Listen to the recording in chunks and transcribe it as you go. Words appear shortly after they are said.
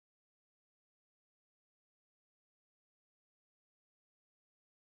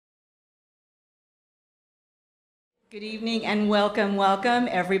Good evening and welcome, welcome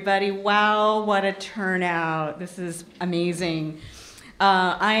everybody. Wow, what a turnout. This is amazing.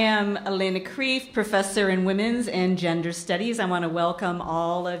 I am Elena Kreef, professor in women's and gender studies. I want to welcome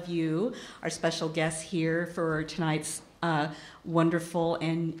all of you, our special guests here for tonight's wonderful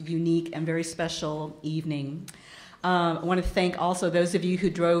and unique and very special evening. I want to thank also those of you who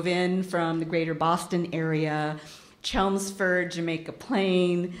drove in from the greater Boston area, Chelmsford, Jamaica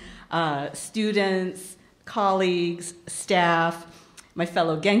Plain, students, colleagues, staff, my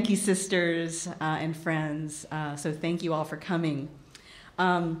fellow Genki sisters and friends. So thank you all for coming.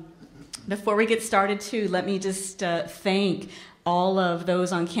 Before we get started too, let me just thank all of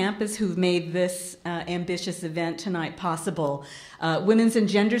those on campus who've made this ambitious event tonight possible. Women's and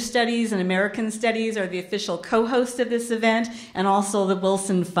Gender Studies and American Studies are the official co-hosts of this event, and also the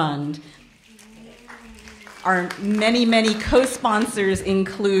Wilson Fund. Our many, many co-sponsors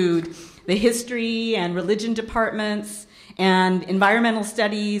include the History and Religion departments, and Environmental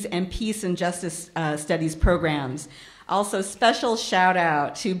Studies and Peace and Justice Studies programs. Also, special shout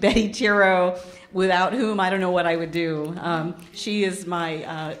out to Betty Tiro, without whom I don't know what I would do. She is my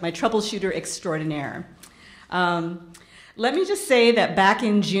troubleshooter extraordinaire. Let me just say that back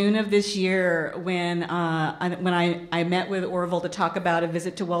in June of this year, when I met with Arvol to talk about a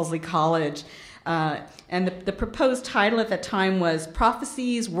visit to Wellesley College, and the proposed title at that time was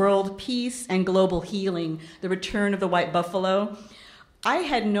Prophecies, World Peace, and Global Healing, The Return of the White Buffalo. I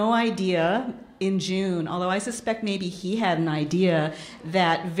had no idea in June, although I suspect maybe he had an idea,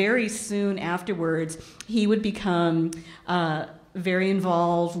 that very soon afterwards he would become very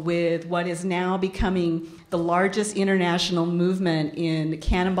involved with what is now becoming the largest international movement in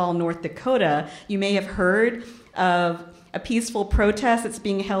Cannonball, North Dakota. You may have heard of a peaceful protest that's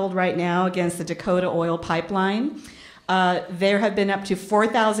being held right now against the Dakota oil pipeline. There have been up to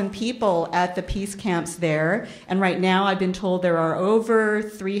 4,000 people at the peace camps there, and right now I've been told there are over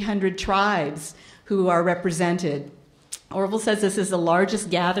 300 tribes who are represented. Arvol says this is the largest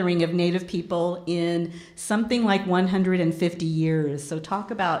gathering of Native people in something like 150 years. So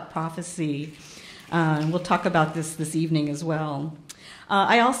talk about prophecy. We'll talk about this evening as well.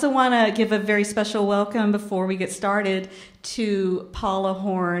 I also want to give a very special welcome before we get started to Paula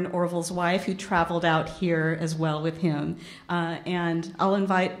Horn, Arvol's wife, who traveled out here as well with him. And I'll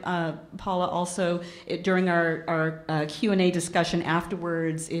invite Paula also during our Q&A discussion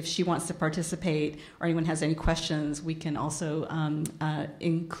afterwards. If she wants to participate or anyone has any questions, we can also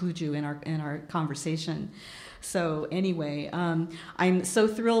include you in our conversation. So anyway, I'm so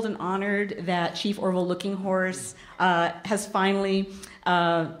thrilled and honored that Chief Arvol Looking Horse has finally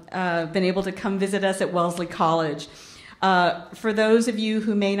been able to come visit us at Wellesley College. For those of you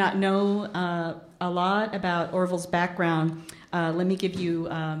who may not know a lot about Arvol's background, let me give you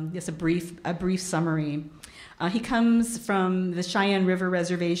just a brief summary. He comes from the Cheyenne River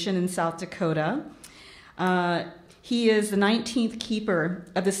Reservation in South Dakota. He is the 19th keeper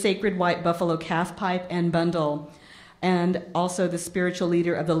of the sacred white buffalo calf pipe and bundle, and also the spiritual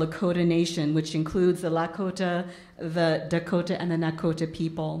leader of the Lakota Nation, which includes the Lakota, the Dakota, and the Nakota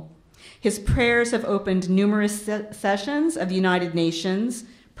people. His prayers have opened numerous sessions of the United Nations,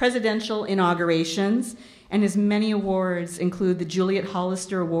 presidential inaugurations, and his many awards include the Juliet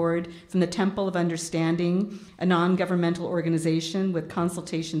Hollister Award from the Temple of Understanding, a non-governmental organization with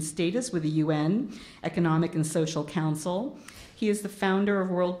consultation status with the UN, Economic and Social Council. He is the founder of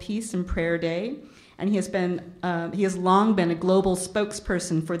World Peace and Prayer Day, and he has long been a global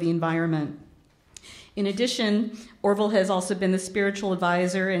spokesperson for the environment. In addition, Arvol has also been the spiritual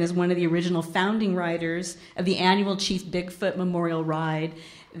advisor and is one of the original founding writers of the annual Chief Bigfoot Memorial Ride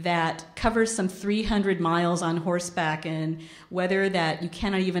that covers some 300 miles on horseback, and weather that you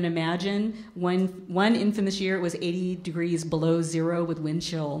cannot even imagine. One infamous year it was 80 degrees below zero with wind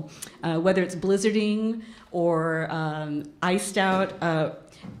chill. Whether it's blizzarding or iced out,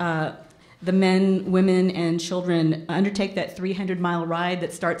 the men, women, and children undertake that 300-mile ride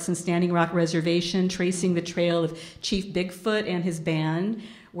that starts in Standing Rock Reservation, tracing the trail of Chief Bigfoot and his band,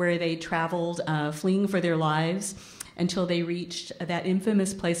 where they traveled fleeing for their lives until they reached that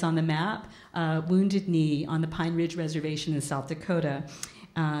infamous place on the map, Wounded Knee on the Pine Ridge Reservation in South Dakota.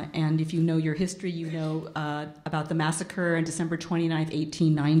 And if you know your history, you know about the massacre on December 29th,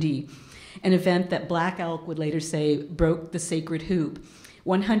 1890, an event that Black Elk would later say broke the sacred hoop.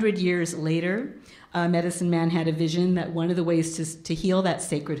 100 years later, Medicine Man had a vision that one of the ways to heal that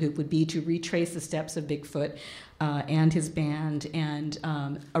sacred hoop would be to retrace the steps of Bigfoot and his band and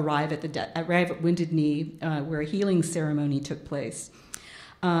arrive at Wounded Knee, where a healing ceremony took place.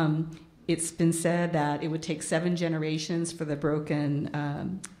 It's been said that it would take 7 generations for the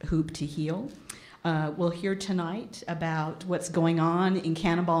broken hoop to heal. We'll hear tonight about what's going on in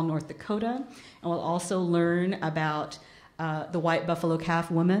Cannonball, North Dakota, and we'll also learn about the white buffalo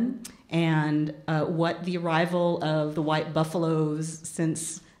calf woman and what the arrival of the white buffaloes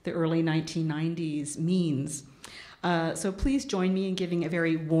since the early 1990s means. So please join me in giving a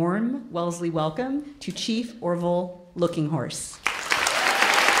very warm Wellesley welcome to Chief Arvol Looking Horse.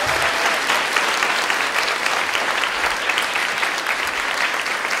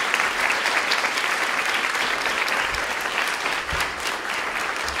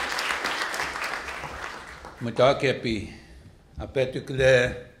 Mutakepi,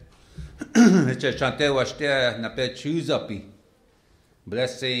 apetukle, chante washte, napet chuzapi.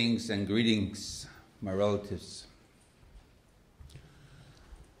 Blessings and greetings, my relatives.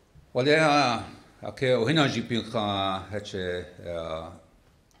 Wale ake ohina jipinka heche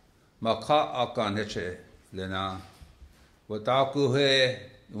maka akan heche lena wataku he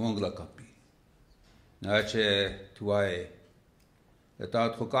wongla kapi. Na heche tuae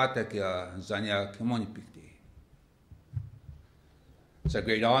leta trukate kia zanya kimoni pikti. It's a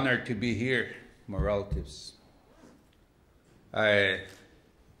great honor to be here, my relatives. I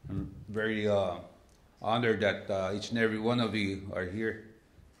am very honored that each and every one of you are here.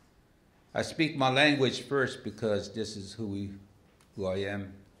 I speak my language first because this is who I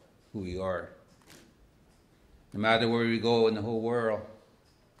am, who we are. No matter where we go in the whole world,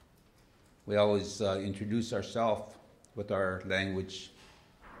 we always introduce ourselves with our language.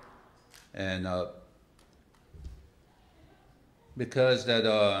 And because that,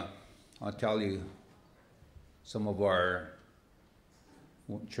 I'll tell you some of our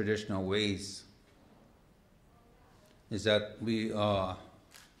traditional ways is that we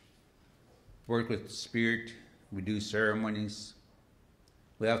work with spirit, we do ceremonies.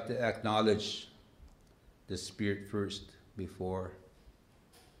 We have to acknowledge the spirit first before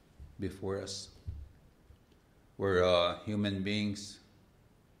us. We're human beings.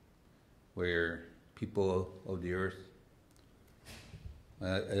 We're people of the earth.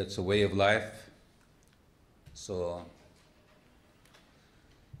 It's a way of life. So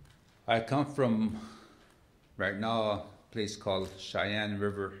I come from, right now, a place called Cheyenne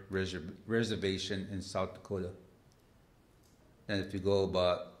River Reservation in South Dakota. And if you go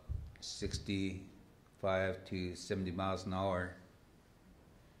about 65 to 70 miles an hour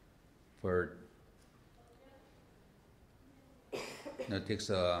it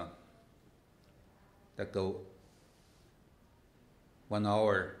takes like 1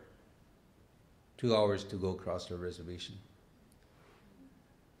 hour, 2 hours to go across the reservation.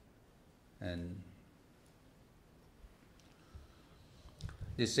 And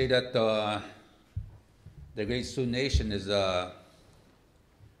they say that the Great Sioux Nation is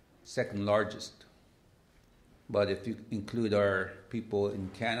second largest. But if you include our people in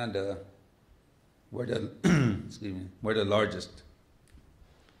Canada, we're the we're the largest.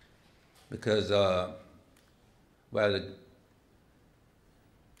 Because we had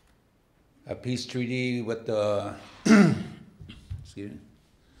a peace treaty with the excuse me.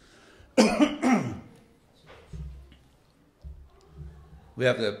 We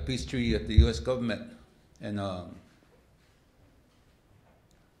have the peace treaty with the U.S. government, and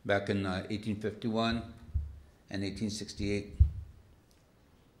back in 1851 and 1868.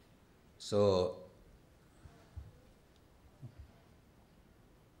 So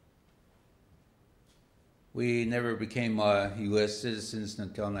we never became U.S. citizens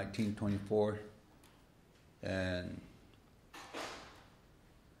until 1924, and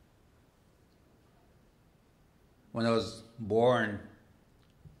when I was born,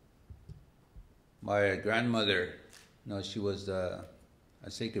 my grandmother, she was a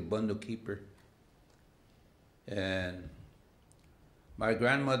sacred bundle keeper, and my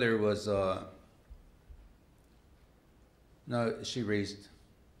grandmother was she raised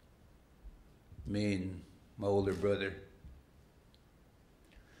me and my older brother.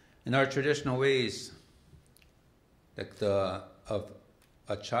 In our traditional ways, like a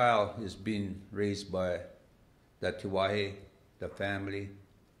child is being raised by the tiwahe, the family,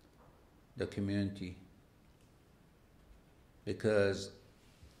 the community. Because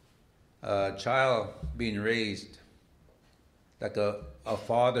a child being raised, like a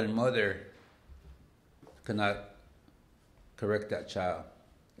father and mother cannot correct that child.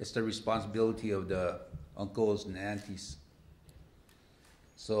 It's the responsibility of the uncles and aunties.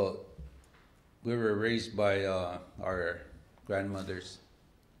 So we were raised by our grandmothers,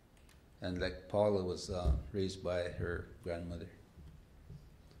 and like Paula was raised by her grandmother.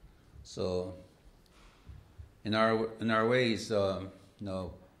 So in our ways,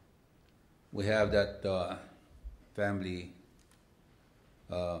 we have that family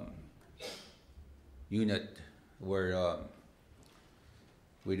unit where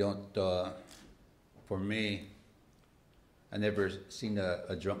we don't, for me, I never seen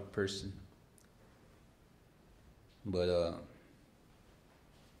a drunk person. But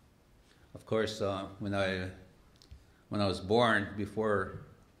of course, when I was born, before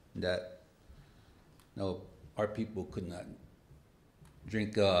that, no, our people could not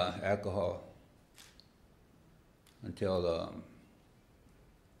drink alcohol until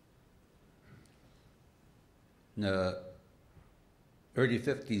in the early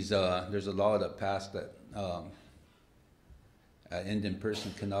 50s. There's a law that passed that an Indian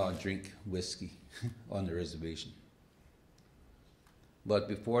person cannot drink whiskey on the reservation. But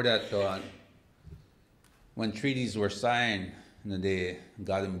before that, when treaties were signed, they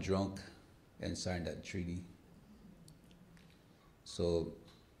got them drunk and signed that treaty. So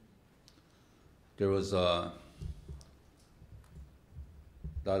there was a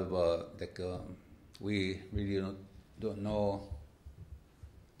lot of we really don't know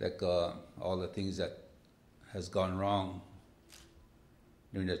all the things that has gone wrong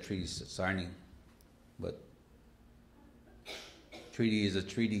during the treaty signing, but treaty is a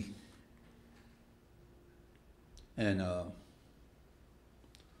treaty, and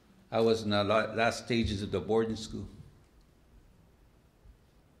I was in the last stages of the boarding school,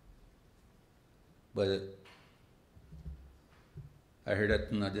 but I heard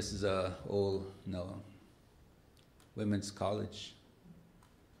that this is a old women's college,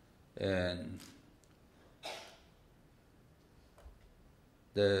 and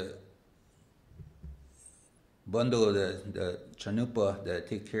the bundle, the chanupa that I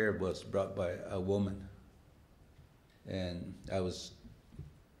take care of was brought by a woman, and I was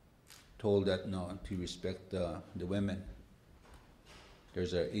told that to respect the women.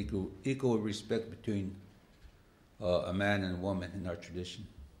 There's an equal respect between a man and a woman in our tradition.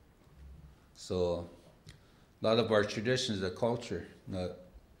 So a lot of our traditions, the culture,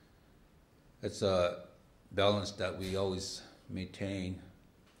 it's a balance that we always maintain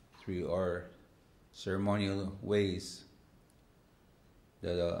through our ceremonial ways,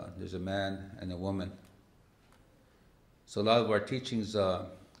 that there's a man and a woman. So a lot of our teachings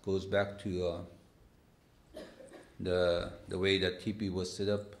goes back to the way that teepee was set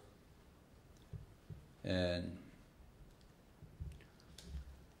up. And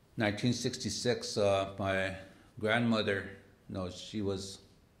 1966, my grandmother,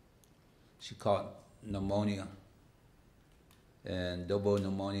 she caught pneumonia and double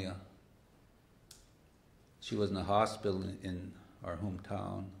pneumonia. She was in a hospital in our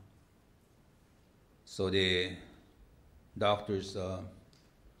hometown. So the doctors,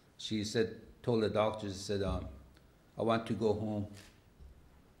 told the doctors, I want to go home.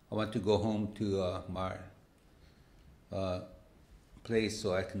 I want to go home to my place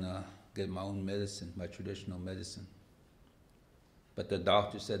so I can get my own medicine, my traditional medicine. But the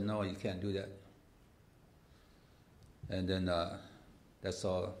doctor said, no, you can't do that. And then that's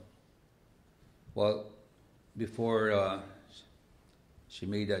all. Well, before she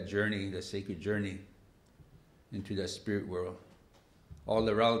made that journey, the sacred journey into the spirit world, all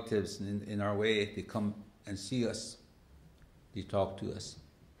the relatives in our way, they come and see us. They talk to us.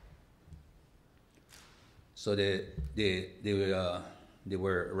 So they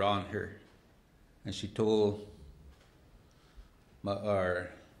were around her, and she told our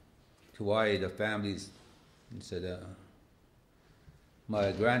Tuwai, the families, and said,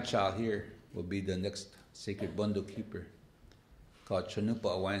 my grandchild here will be the next sacred bundle keeper, called Chanupa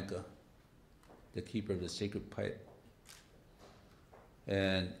Awanka, the keeper of the sacred pipe.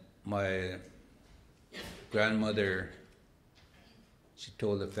 And my grandmother, she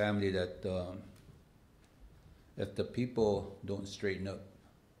told the family that if the people don't straighten up,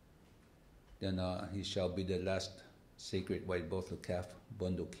 then he shall be the last sacred white buffalo calf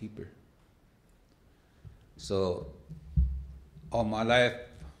bundle keeper. So all my life,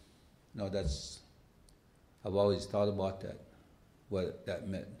 I've always thought about that, what that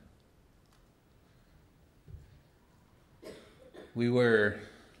meant. We were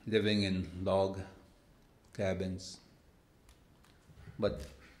living in log cabins, but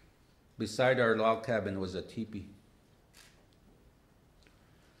beside our log cabin was a teepee.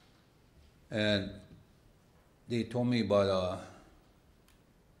 And they told me about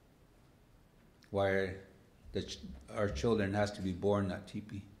why our children has to be born in that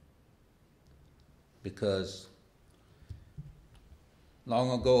teepee. Because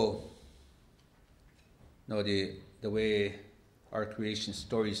long ago, the way our creation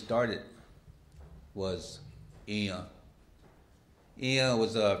story started was Iya. Iya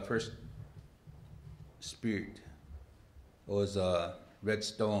was a first spirit. It was a red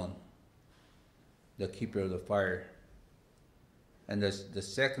stone the keeper of the fire. And the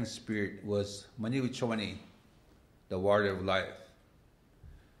second spirit was Maniwichwani, the water of life.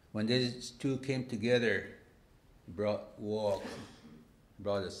 When these two came together, brought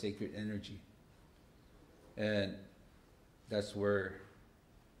a sacred energy. And that's where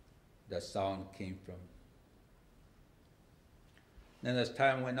that sound came from. Then as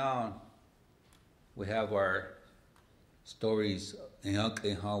time went on, we have our stories,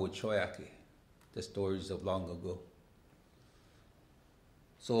 the stories of long ago.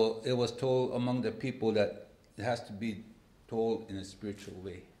 So it was told among the people that it has to be told in a spiritual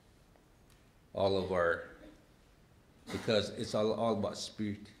way. Because it's all about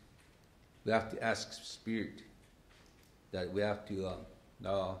spirit. We have to ask spirit that we have to,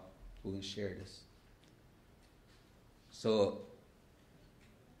 now we can share this. So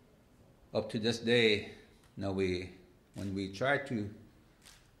up to this day, now when we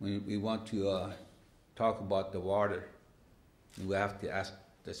want to talk about the water, we have to ask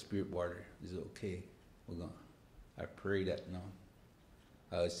the spirit water, is it okay? I pray that,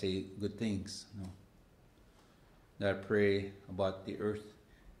 I would say good things, That I pray about the earth.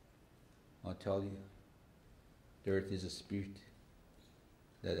 I'll tell you, the earth is a spirit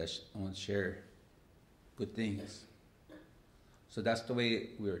that I want to share good things. So that's the way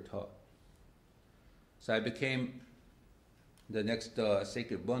we were taught. So I became the next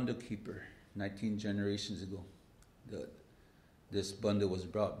sacred bundle keeper 19 generations ago. This bundle was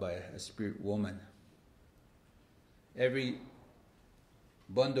brought by a spirit woman. Every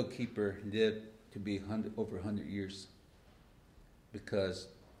bundle keeper lived to be over 100 years because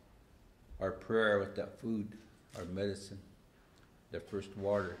our prayer with that food, our medicine, the first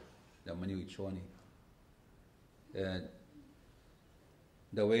water, the Maniwichwani. And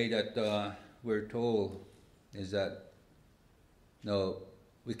the way that we're told is that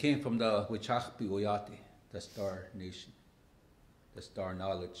we came from the Wichachpi Oyate, the star nation, the star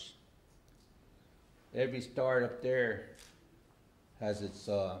knowledge. Every star up there has its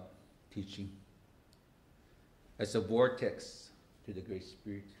teaching. It's a vortex to the Great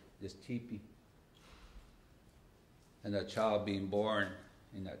Spirit, this teepee. And a child being born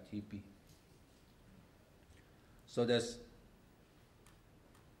in that teepee. So there's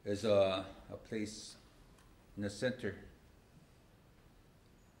a place in the center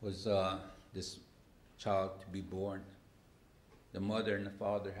was this child to be born. The mother and the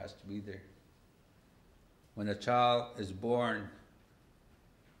father has to be there. When a child is born,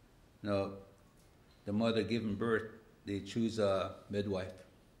 the mother giving birth, they choose a midwife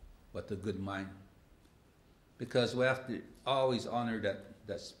with a good mind. Because we have to always honor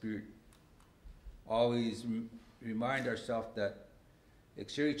that spirit. Always remind ourselves that the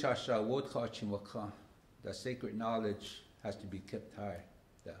sacred knowledge has to be kept high,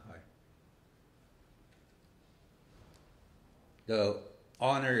 that high. The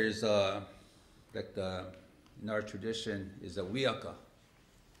honor is in our tradition is a wiaka,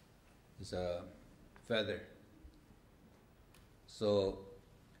 is a feather. So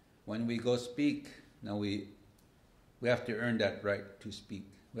when we go speak, now we have to earn that right to speak.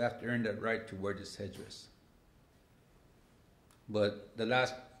 We have to earn that right to wear this headdress. But the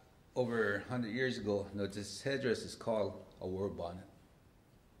last over 100 years ago, this headdress is called a war bonnet.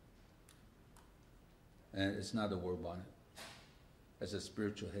 And it's not a war bonnet. It's a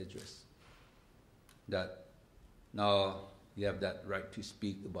spiritual headdress. That now you have that right to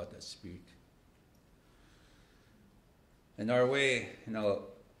speak about that spirit. In our way,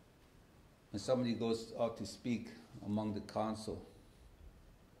 when somebody goes out to speak among the council,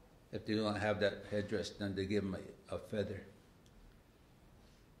 if they don't have that headdress, then they give them a feather.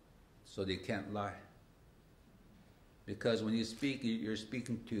 So they can't lie. Because when you speak, you're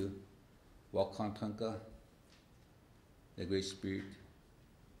speaking to Wakantanka, the Great Spirit,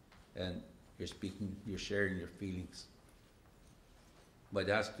 and you're sharing your feelings. But it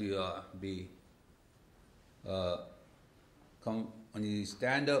has to be, when you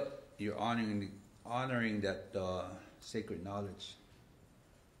stand up, you're honoring that sacred knowledge.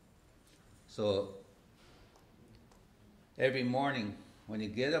 So every morning, when you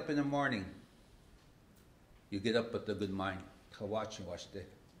get up in the morning, you get up with a good mind.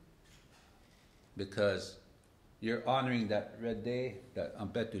 Because you're honoring that red day, that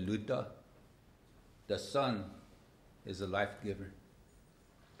Ampetu Luta. The sun is a life giver,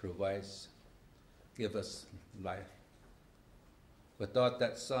 give us life. Without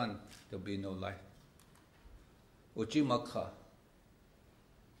that sun, there'll be no life. Uchimaka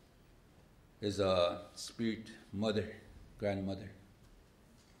is a spirit mother, grandmother.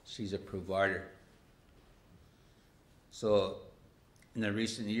 She's a provider. So in the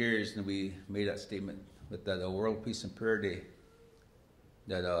recent years, we made that statement with the World Peace and Prayer Day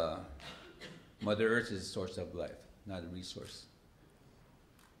that Mother Earth is a source of life, not a resource.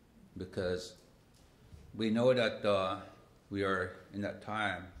 Because we know that we are in that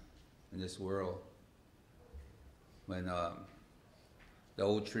time in this world when the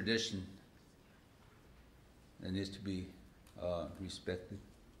old tradition that needs to be respected.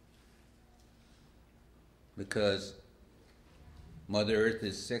 Because Mother Earth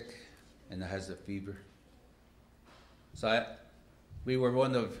is sick and has a fever. So we were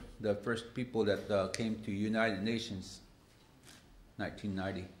one of the first people that came to United Nations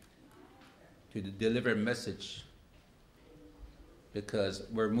 1990 to deliver a message, because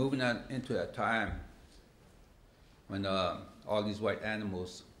we're moving on into a time when all these white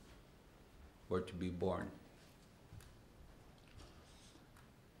animals were to be born.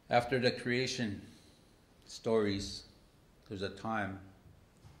 After the creation stories, there's a time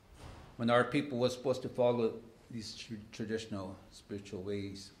when our people was supposed to follow these traditional spiritual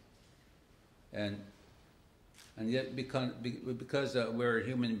ways, and yet because we're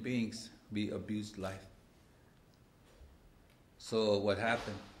human beings, we abused life. So what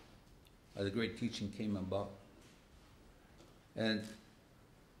happened? The great teaching came about, and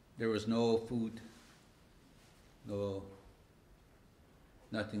there was no food,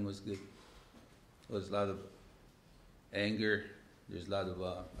 nothing was good. There was a lot of anger, there's a lot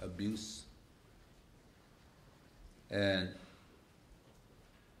of abuse, and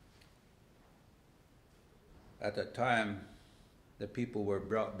at that time, the people were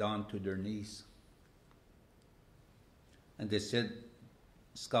brought down to their knees. And they sent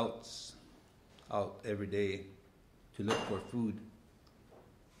scouts out every day to look for food.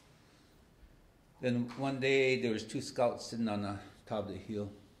 Then one day there was 2 scouts sitting on the top of the hill.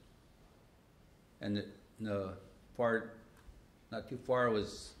 And not too far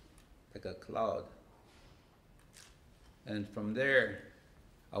was like a cloud. And from there,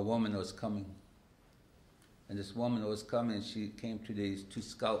 a woman was coming. And this woman was coming, she came to these 2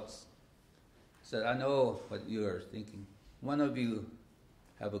 scouts. Said, I know what you are thinking. One of you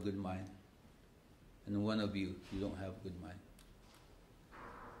have a good mind, and one of you don't have a good mind.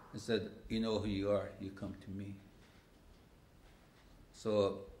 I said, you know who you are, you come to me.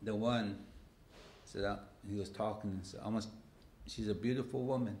 So the one said, he was talking and said, she's a beautiful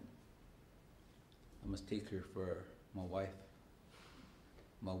woman. I must take her for my wife,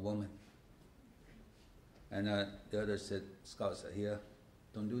 my woman. And the other scout said, yeah,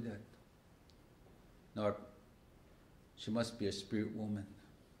 don't do that. No, she must be a spirit woman.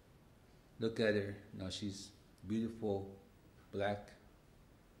 Look at her. No, she's beautiful, black,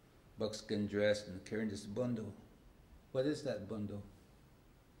 buckskin dress, and carrying this bundle. What is that bundle?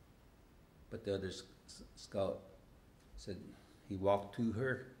 But the other scout said, he walked to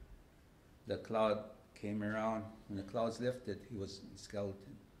her. The cloud came around. When the clouds lifted, he was a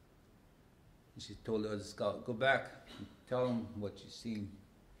skeleton. And she told the other scout, go back and tell him what you've seen.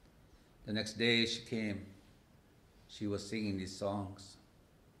 The next day she came. She was singing these songs.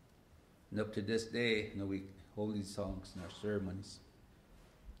 And up to this day, we hold these songs in our ceremonies.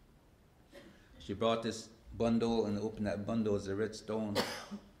 She brought this bundle, and opened that bundle as a red stone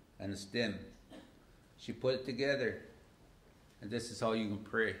and a stem. She put it together, and this is how you can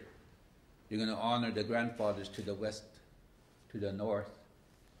pray. You're going to honor the grandfathers to the west, to the north,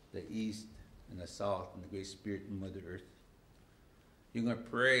 the east, and the south, and the Great Spirit and Mother Earth. You're going to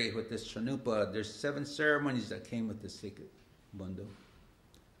pray with this chanupa. There's 7 ceremonies that came with this sacred bundle.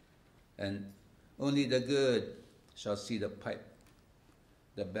 And only the good shall see the pipe.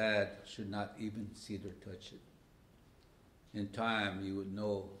 The bad should not even see it or touch it. In time, you would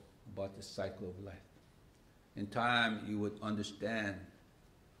know about the cycle of life. In time, you would understand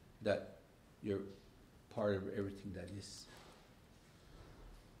that you're part of everything that is.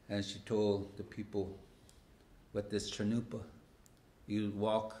 And she told the people, with this chanupa, you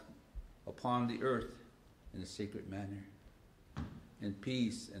walk upon the earth in a sacred manner, in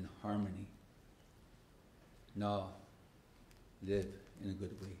peace and harmony. Now, live in a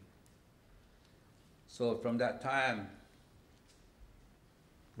good way. So from that time,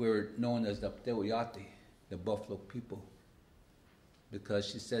 we were known as the Ptewayati, the Buffalo people, because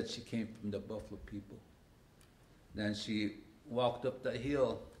she said she came from the Buffalo people. Then she walked up the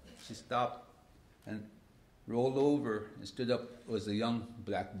hill, she stopped and rolled over and stood up. It was a young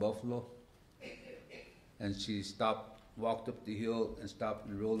black buffalo. And she stopped, walked up the hill and stopped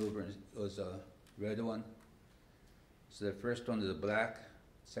and rolled over, and it was a red one. So the first one is a black,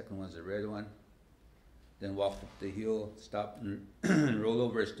 second one is a red one. Then walked up the hill, stopped and rolled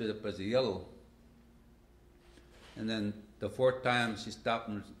over and stood up as a yellow. And then The fourth time she stopped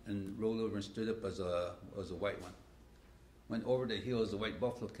and rolled over and stood up as a white one. Went over the hill as a white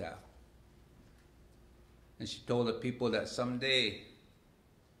buffalo calf. And she told the people that someday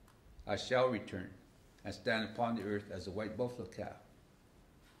I shall return and stand upon the earth as a white buffalo calf.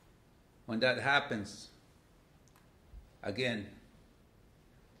 When that happens, again,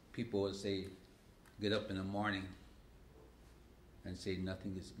 people will say, get up in the morning and say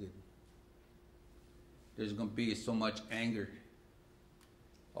nothing is good. There's going to be so much anger.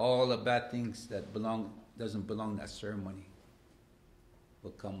 All the bad things that doesn't belong to that ceremony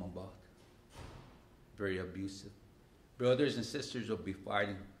will come about. Very abusive. Brothers and sisters will be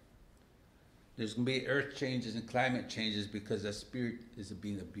fighting. There's going to be earth changes and climate changes because the spirit is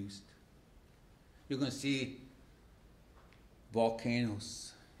being abused. You're going to see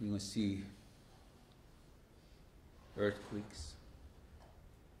volcanoes. You're going to see earthquakes.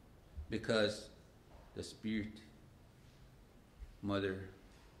 Because the spirit, Mother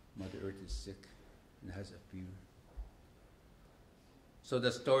Earth is sick and has a fever. So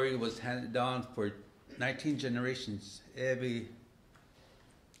the story was handed down for 19 generations. Every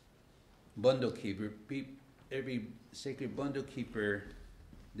bundle keeper, every sacred bundle keeper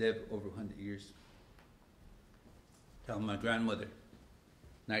lived over 100 years. Tell my grandmother,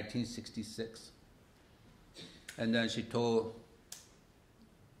 1966. And then she told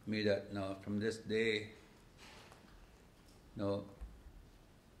me that, no, from this day, no,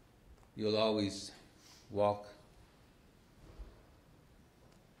 you'll always walk,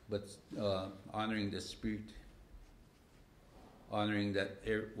 but honoring the spirit, honoring that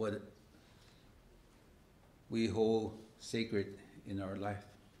what we hold sacred in our life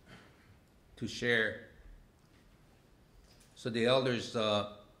to share. So the elders,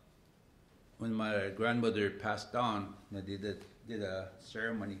 when my grandmother passed on, they did a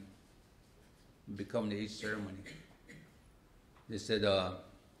ceremony, become the age ceremony. They said,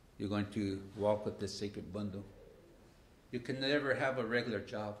 you're going to walk with this sacred bundle. You can never have a regular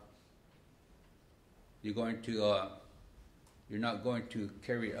job. You're not going to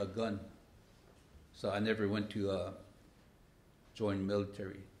carry a gun. So I never went to join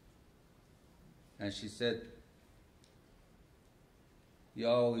military. And she said, you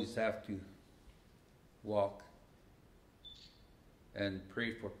always have to walk and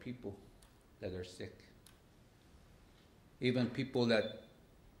pray for people that are sick. Even people that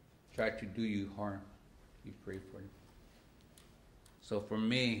try to do you harm, you pray for them. So for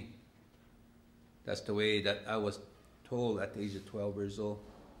me, that's the way that I was told at the age of 12 years old.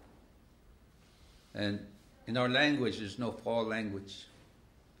 And in our language, there's no fall language.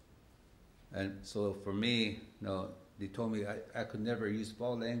 And so for me, no, they told me I could never use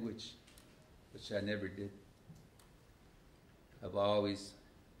fall language, which I never did. I've always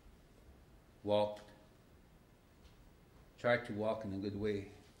walked, tried to walk in a good way.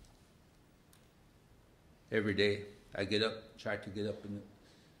 Every day I get up, try to get up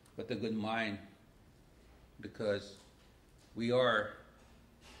with a good mind, because we are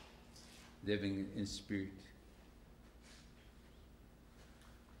living in spirit.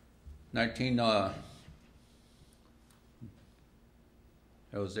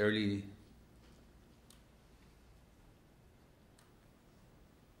 It was early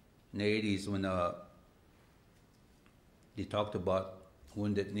in the 80s when they talked about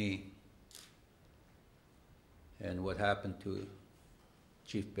Wounded Knee and what happened to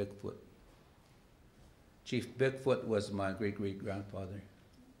Chief Bigfoot. Chief Bigfoot was my great-great-grandfather,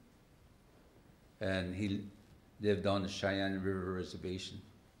 and he lived on the Cheyenne River Reservation,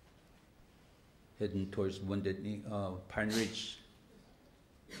 heading towards Wounded Knee, Pine Ridge,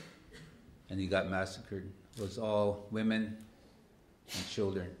 and he got massacred. It was all women and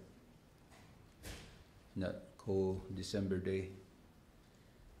children in that cold December day.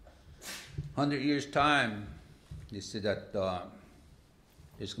 100 years' time, they said that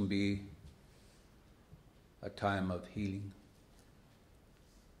there's going to be a time of healing.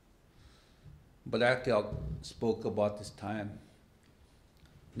 Black Elk spoke about this time,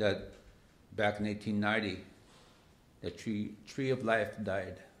 that back in 1890, the tree of life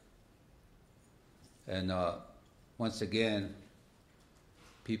died. And once again,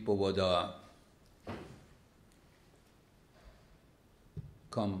 people would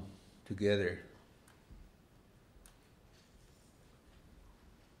come together.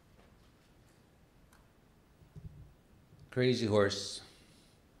 Crazy Horse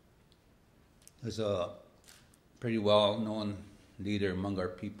is a pretty well-known leader among our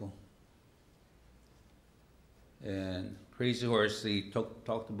people. And Crazy Horse, he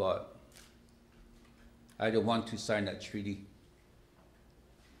talked about, I don't want to sign that treaty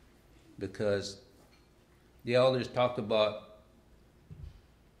because the elders talked about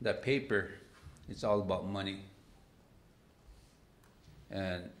that paper. It's all about money.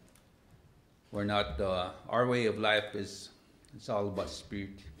 And we're not, our way of life is, it's all about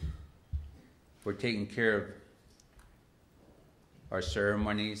spirit. We're taking care of our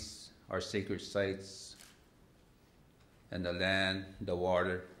ceremonies, our sacred sites, and the land, the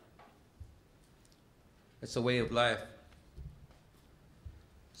water. It's a way of life.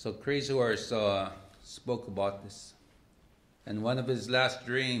 So Crazy Horse spoke about this. And one of his last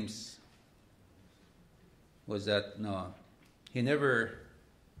dreams was that he never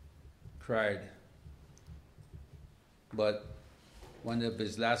cried. But one of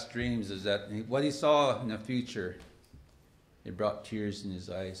his last dreams is that what he saw in the future, it brought tears in his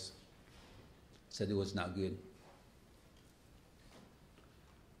eyes. Said it was not good.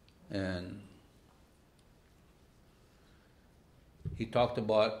 And he talked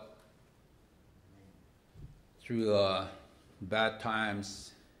about through bad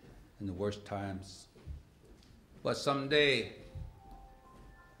times and the worst times. But someday,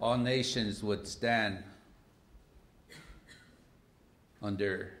 all nations would stand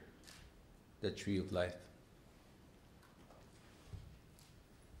under the tree of life.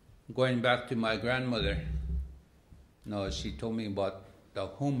 Going back to my grandmother, she told me about the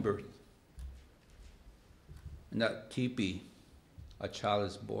home birth. In that teepee, a child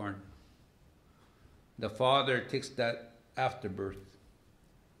is born. The father takes that afterbirth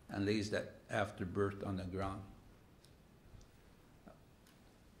and lays that afterbirth on the ground.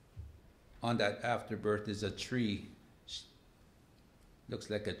 On that afterbirth is a tree. Looks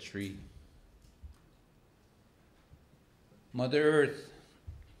like a tree. Mother Earth,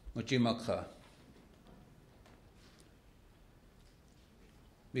 Mochimaka.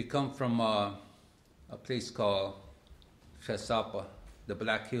 We come from a place called Chesapa, the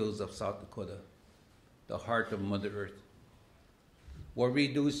Black Hills of South Dakota, the heart of Mother Earth, where we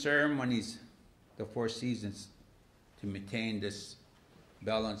do ceremonies, the 4 seasons, to maintain this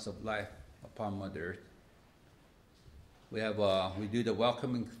balance of life upon Mother Earth. We do the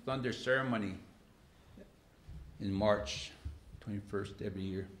welcoming thunder ceremony in March 21st every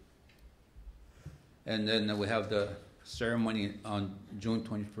year. And then we have the ceremony on June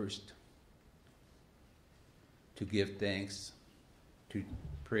 21st to give thanks, to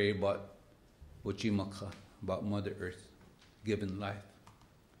pray about Wochimaka, about Mother Earth, given life.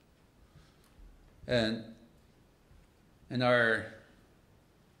 And in our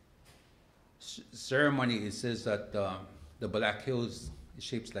ceremony, it says that the Black Hills is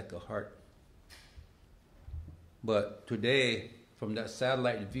shaped like a heart. But today, from that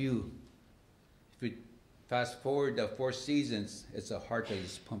satellite view, if we fast forward the 4 seasons, it's a heart that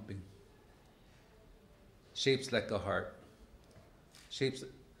is pumping. Shapes like a heart.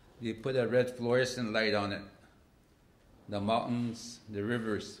 You put a red fluorescent light on it. The mountains, the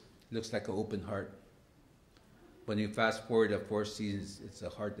rivers, looks like an open heart. When you fast forward the 4 seasons, it's a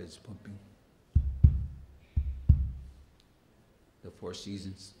heart that's pumping. The 4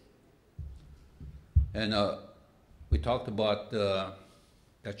 seasons. And we talked about the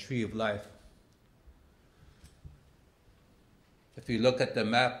tree of life. If you look at the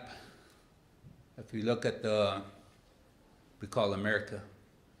map, if you look at we call America,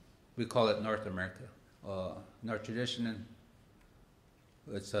 we call it North America. In our tradition,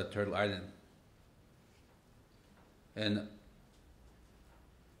 it's Turtle Island. And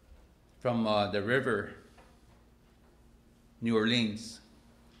from the river, New Orleans,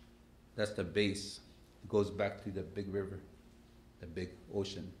 that's the base. It goes back to the big river, the big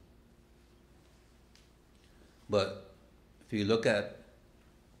ocean. But if you look at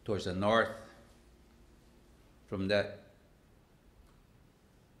towards the north, from that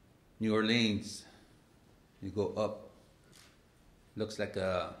New Orleans, you go up, looks like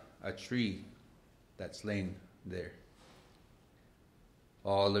a tree that's laying there.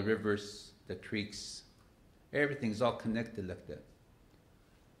 All the rivers, the creeks, everything's all connected like that.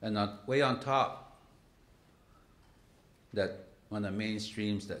 And way on top, that one of the main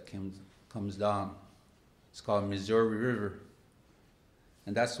streams that comes down, it's called Missouri River.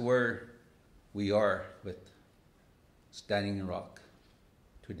 And that's where we are with Standing Rock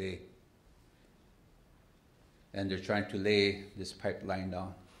today. And they're trying to lay this pipeline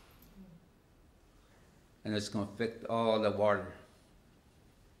down. And it's going to affect all the water.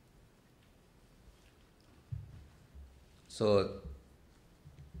 So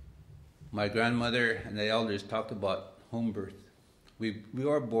my grandmother and the elders talked about home birth. We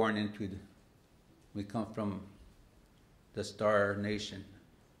are born into we come from the Star Nation.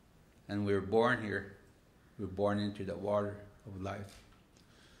 And we were born here. We were born into the water of life.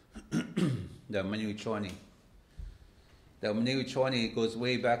 The Manuchoni. The Maniwachwani goes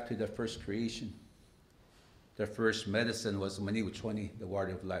way back to the first creation. The first medicine was Maniwachwani, the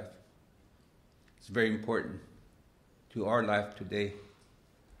water of life. It's very important to our life today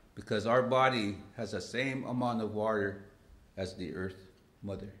because our body has the same amount of water as the earth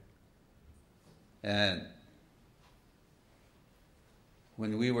mother. And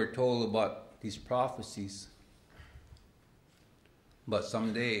when we were told about these prophecies, but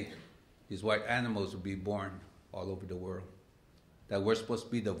someday these white animals will be born all over the world, that we're supposed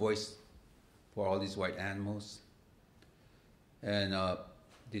to be the voice for all these white animals. And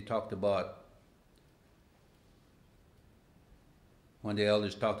they talked about, one of the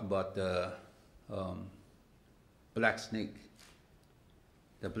elders talked about the black snake.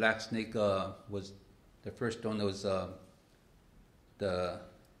 The black snake was, the first one was the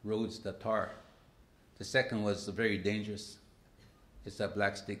roads, the tar. The second was very dangerous. It's that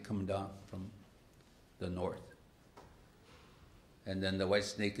black snake coming down from the north. And then the white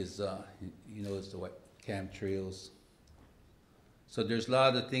snake is, it's the white chemtrails. So there's a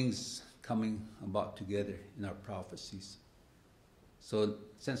lot of things coming about together in our prophecies. So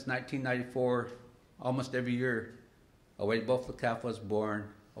since 1994, almost every year, a white buffalo calf was born,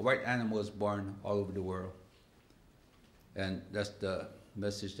 a white animal was born all over the world. And that's the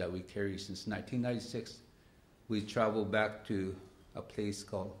message that we carry. Since 1996, we traveled back to a place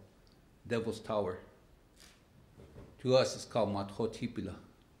called Devil's Tower. To us, it's called Mathotipila.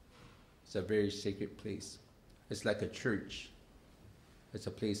 It's a very sacred place. It's like a church. It's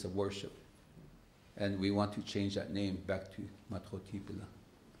a place of worship. And we want to change that name back to Mathotipila.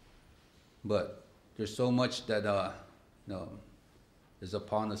 But there's so much that is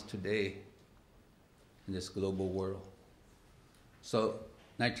upon us today in this global world. So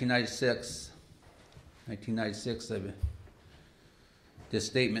 1996, this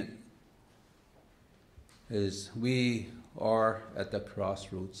statement is, we are at the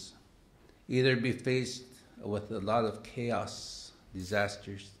crossroads. Either be faced with a lot of chaos,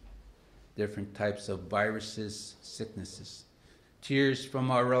 disasters, different types of viruses, sicknesses, tears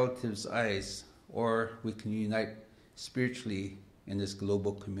from our relatives' eyes, or we can unite spiritually in this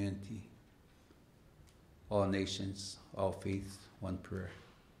global community. All nations, all faiths, one prayer.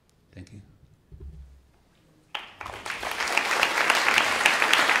 Thank you.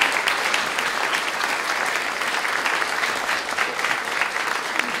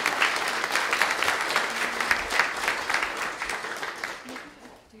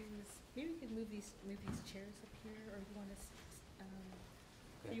 Maybe we could move these chairs up here, or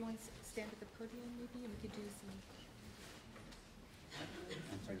you want to stand at the podium maybe, and we could do some.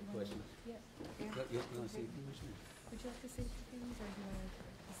 Answer the question. Yeah. You want to say anything? Would you like to say some things, or do you want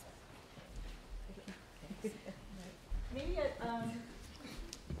to? Maybe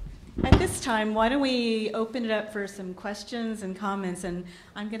at this time, why don't we open it up for some questions and comments? And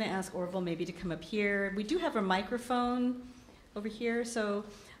I'm going to ask Arvol maybe to come up here. We do have a microphone over here, so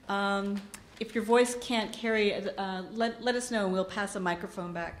if your voice can't carry it, let us know and we'll pass a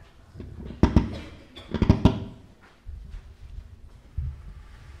microphone back.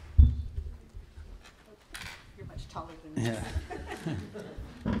 You're much taller than me. Yeah.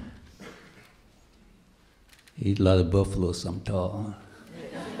 Eat a lot of buffalo, so I'm tall. I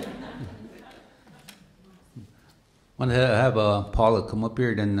want to have Paula come up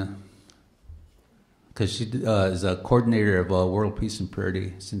here, then, because she is a coordinator of World Peace and Prayer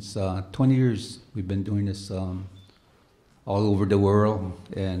Day. Since 20 years, we've been doing this all over the world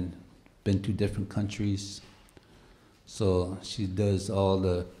and been to different countries. So she does all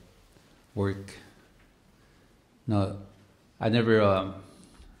the work. No, I never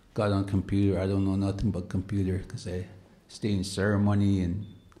got on computer. I don't know nothing but computer because I stay in ceremony, and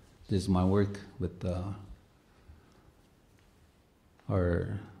this is my work with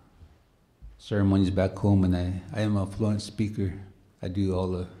our ceremonies back home, and I am a fluent speaker. I do all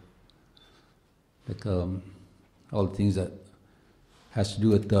the all the things that has to do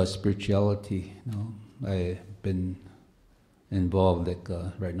with spirituality. I've been involved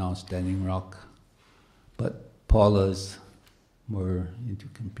right now Standing Rock, but Paula's more into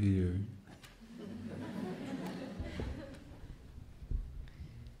computer.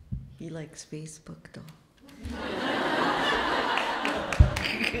 He likes Facebook though.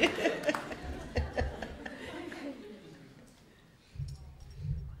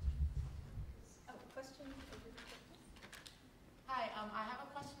 Hi, I have a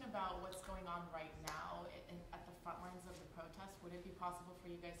question about what's going on right now at the front lines of the protest. Would it be possible for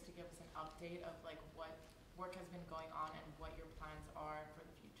you guys to give us an update of what work has been going on and what your plans are for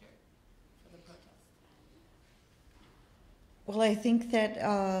the future for the protest? Well, I think that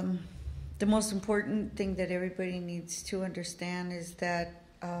the most important thing that everybody needs to understand is that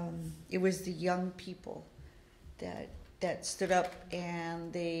it was the young people that stood up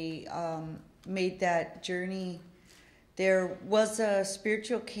and they made that journey. There was a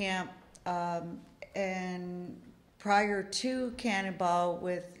spiritual camp, and prior to Cannonball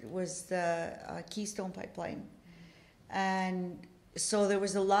was the Keystone Pipeline. And so there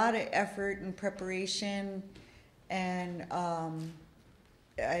was a lot of effort and preparation, and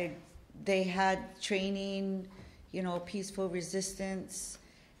they had training, peaceful resistance.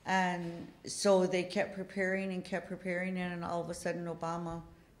 And so they kept preparing, and then all of a sudden Obama,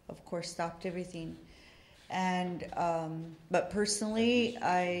 of course, stopped everything. And but personally,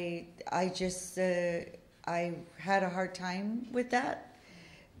 I just I had a hard time with that,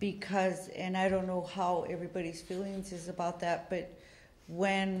 because, and I don't know how everybody's feelings is about that, but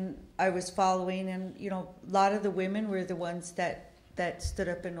when I was following, and a lot of the women were the ones that stood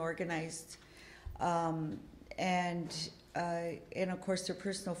up and organized, and of course they're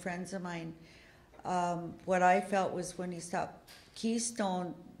personal friends of mine. What I felt was when he stopped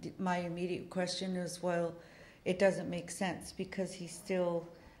Keystone, my immediate question was, well, it doesn't make sense because he's still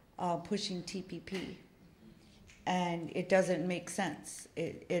pushing TPP, and it doesn't make sense.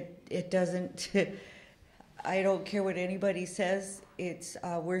 It doesn't. I don't care what anybody says. It's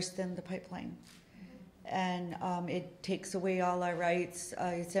worse than the pipeline, and it takes away all our rights.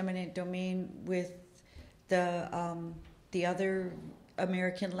 It's eminent domain with the other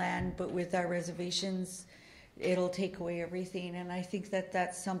American land, but with our reservations, it'll take away everything. And I think that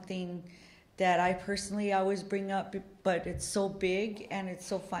that's something that I personally always bring up, but it's so big and it's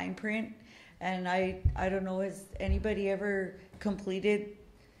so fine print. And I don't know, has anybody ever completed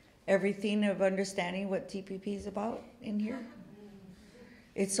everything of understanding what TPP is about in here?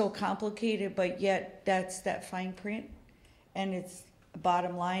 It's so complicated, but yet that's that fine print. And it's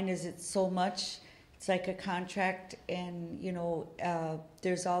bottom line is it's so much. It's like a contract, and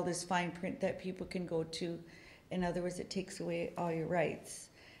there's all this fine print that people can go to. In other words, it takes away all your rights,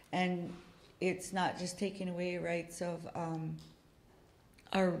 and it's not just taking away rights of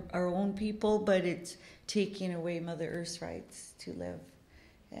our own people, but it's taking away Mother Earth's rights to live,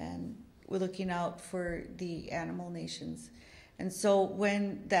 and we're looking out for the animal nations. And so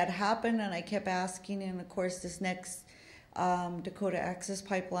when that happened, and I kept asking, and of course this next Dakota Access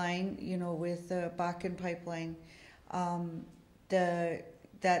Pipeline, with the Bakken Pipeline,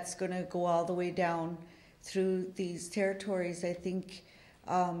 that's going to go all the way down through these territories. I think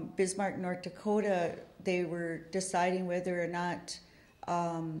Bismarck, North Dakota, they were deciding whether or not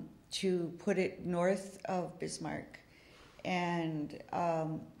to put it north of Bismarck, and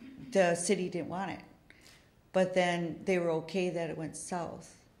the city didn't want it, but then they were okay that it went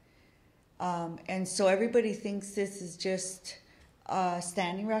south. And so everybody thinks this is just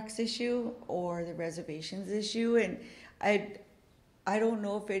Standing Rock's issue or the reservations issue, and I don't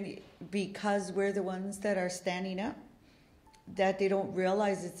know if because we're the ones that are standing up, that they don't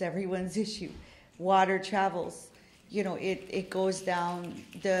realize it's everyone's issue. Water travels, it goes down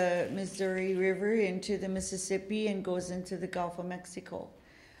the Missouri River into the Mississippi and goes into the Gulf of Mexico.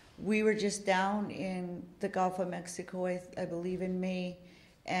 We were just down in the Gulf of Mexico, I believe in May,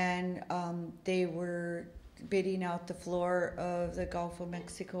 and they were bidding out the floor of the Gulf of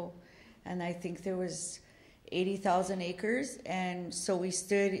Mexico, and I think there was 80,000 acres, and so we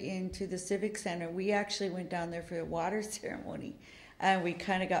stood into the Civic Center. We actually went down there for a water ceremony, and we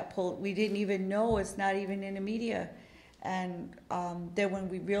kind of got pulled. We didn't even know, it's not even in the media. And then when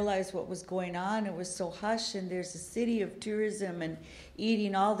we realized what was going on, it was so hush, and there's a city of tourism and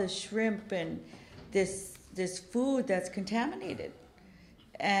eating all this shrimp and this food that's contaminated.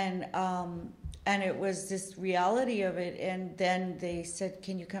 And it was this reality of it. And then they said,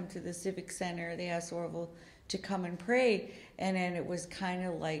 can you come to the Civic Center? They asked Arvol to come and pray. And then it was kind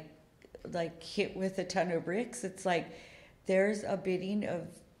of like hit with a ton of bricks. It's like there's a bidding of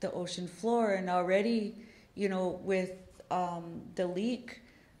the ocean floor. And already, with the leak,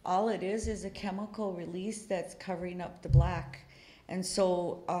 all it is a chemical release that's covering up the black. And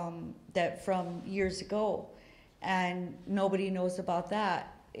so that from years ago. And nobody knows about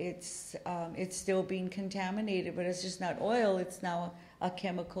that. It's still being contaminated, but it's just not oil. It's now a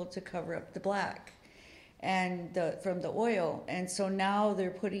chemical to cover up the black, and from the oil. And so now they're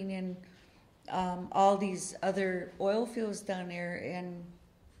putting in all these other oil fields down there,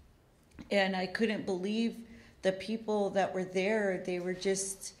 and I couldn't believe the people that were there. They were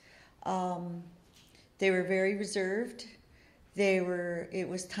just they were very reserved. It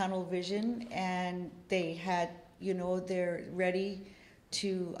was tunnel vision, and they had, they're ready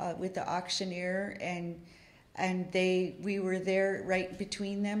to, with the auctioneer, and And we were there right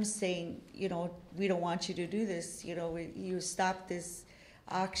between them saying, you know, we don't want you to do this. You know, you stop this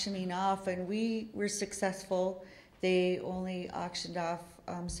auctioning off. And we were successful. They only auctioned off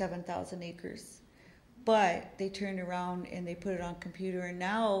 7,000 acres. But they turned around and they put it on computer. And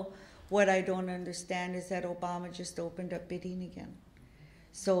now what I don't understand is that Obama just opened up bidding again.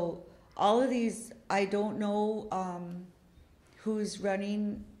 So all of these, I don't know who's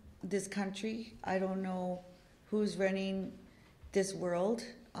running this country. I don't know who's running this world.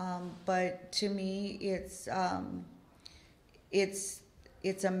 But to me, it's a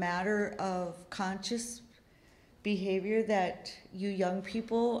matter of conscious behavior that you young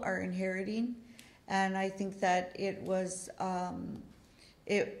people are inheriting. And I think that it was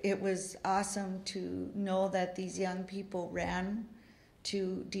awesome to know that these young people ran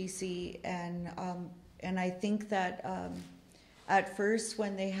to DC, and I think that at first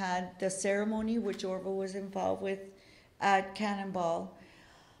when they had the ceremony, which Arvol was involved with at Cannonball,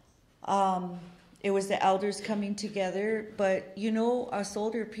 it was the elders coming together. But you know, us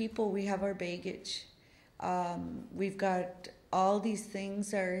older people, we have our baggage. We've got all these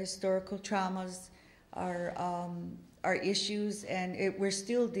things, our historical traumas, our issues, and we're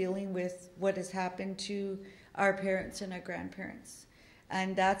still dealing with what has happened to our parents and our grandparents.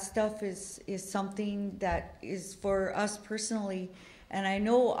 And that stuff is something that is for us personally. And I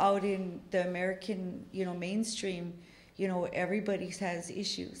know out in the American, you know, mainstream, you know, everybody has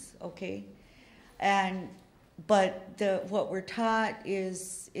issues, okay? But what we're taught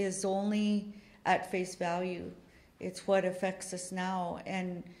is only at face value. It's what affects us now.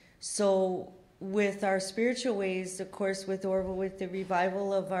 And so with our spiritual ways, of course, with Arvol, with the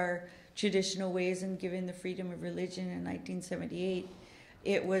revival of our traditional ways and giving the freedom of religion in 1978,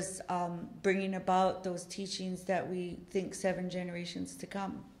 it was bringing about those teachings that we think 7 generations to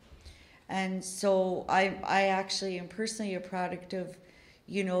come. And so I actually am personally a product of,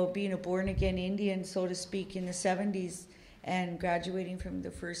 you know, being a born-again Indian, so to speak, in the 70s and graduating from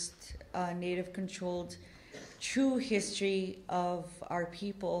the first Native-controlled true history of our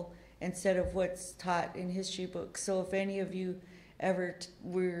people instead of what's taught in history books. So if any of you ever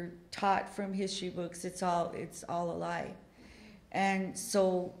were taught from history books, it's all a lie. And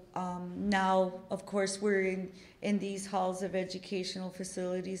so now, of course, we're in these halls of educational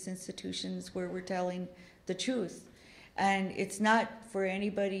facilities, institutions where we're telling the truth. And it's not for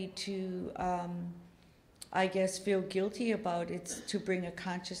anybody to, I guess, feel guilty about. It's to bring a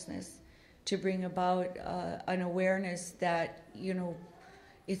consciousness, to bring about an awareness that, you know,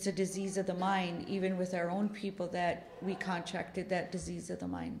 it's a disease of the mind, even with our own people, that we contracted that disease of the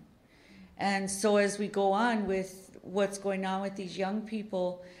mind. And so as we go on with what's going on with these young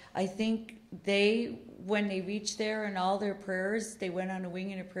people, I think when they reached there and all their prayers, they went on a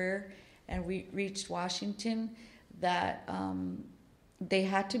wing and a prayer and we reached Washington, that they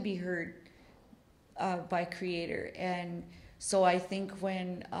had to be heard by Creator. And so I think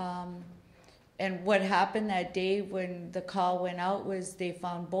and what happened that day when the call went out was they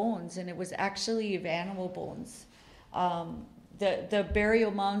found bones, and it was actually of animal bones. The burial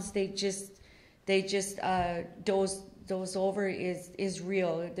mounds, they just doze over is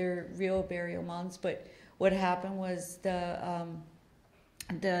real. They're real burial mounds. But what happened was the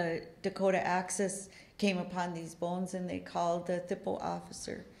Dakota Access came upon these bones, and they called the THPO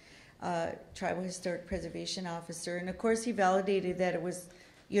officer, Tribal Historic Preservation Officer, and of course he validated that it was,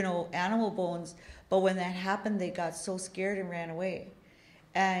 you know, animal bones. But when that happened, they got so scared and ran away.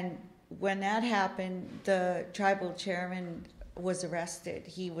 And when that happened, the tribal chairman was arrested.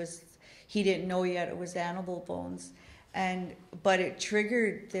 He didn't know yet it was animal bones, but it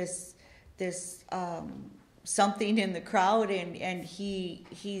triggered this something in the crowd, and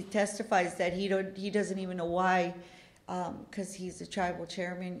he testifies that he doesn't even know why, because he's the tribal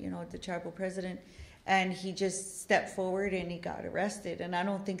chairman, you know, the tribal president, and he just stepped forward and he got arrested. And I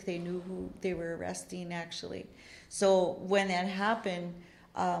don't think they knew who they were arresting, actually. So when that happened,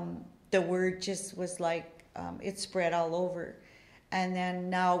 the word just was like, it spread all over. And then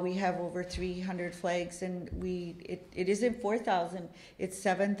now we have over 300 flags, and it isn't 4,000, it's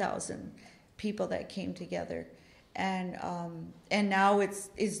 7,000 people that came together. And now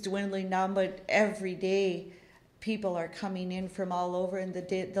it's dwindling down, but every day people are coming in from all over. And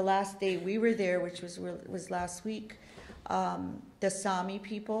the last day we were there, which was last week, the Sami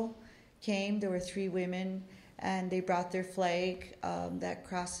people came. There were 3 women, and they brought their flag that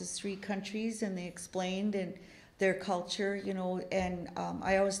crosses 3 countries, and they explained their culture, you know. And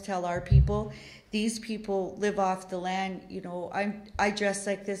I always tell our people, these people live off the land, you know. I dress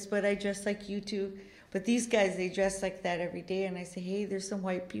like this, but I dress like you too. But these guys, they dress like that every day. And I say, hey, there's some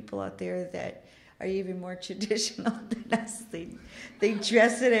white people out there that are even more traditional than us. They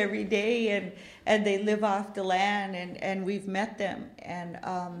dress it every day, and they live off the land, and we've met them,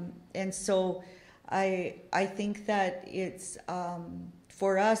 and so I think that it's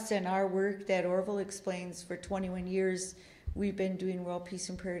for us and our work that Arvol explains. For 21 years we've been doing World Peace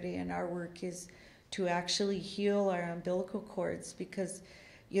and Prayer Day, and our work is to actually heal our umbilical cords, because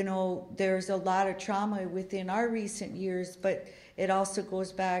there's a lot of trauma within our recent years, but it also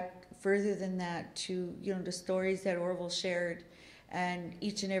goes back further than that to the stories that Arvol shared, and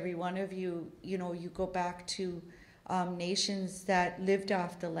each and every one of you you go back to nations that lived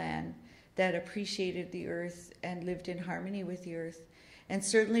off the land, that appreciated the earth and lived in harmony with the earth. And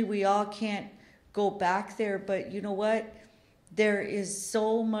certainly we all can't go back there, but you know what? There is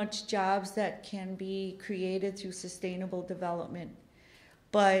so much jobs that can be created through sustainable development.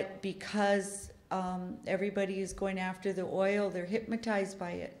 But because everybody is going after the oil, they're hypnotized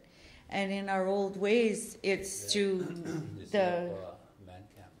by it. And in our old ways, it's through the man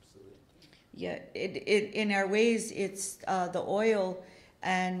camps. in our ways, it's the oil,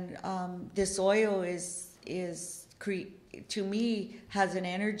 and this oil to me has an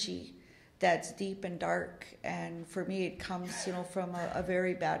energy that's deep and dark, and for me it comes from a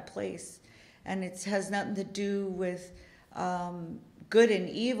very bad place, and it has nothing to do with good and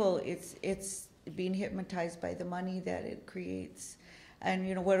evil. It's being hypnotized by the money that it creates.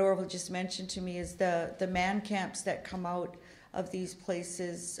 And what Arvol just mentioned to me is the man camps that come out of these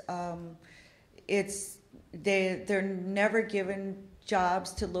places. They're never given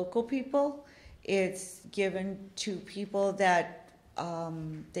jobs to local people. It's given to people that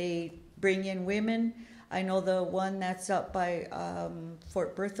they bring in women. I know the one that's up by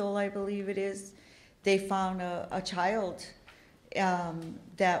Fort Berthold, I believe it is. They found a child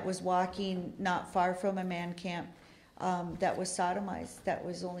that was walking not far from a man camp that was sodomized, that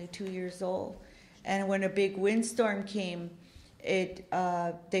was only 2 years old. And when a big windstorm came,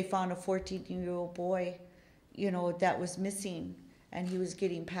 they found a 14-year-old boy, that was missing, and he was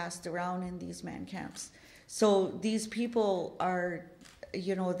getting passed around in these man camps. So these people are,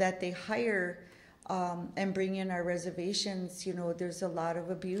 that they hire and bring in our reservations, there's a lot of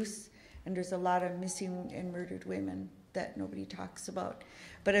abuse, and there's a lot of missing and murdered women that nobody talks about.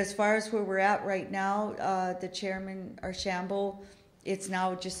 But as far as where we're at right now, the chairman, Archambault, it's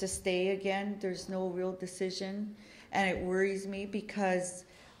now just a stay again. There's no real decision, and it worries me because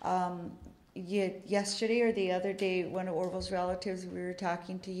yesterday or the other day, one of Arvol's relatives, we were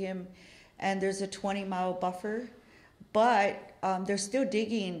talking to him, and there's a 20-mile buffer, but they're still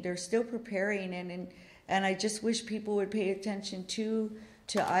digging, they're still preparing, and I just wish people would pay attention to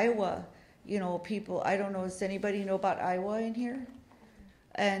Iowa. People, I don't know, does anybody know about Iowa in here?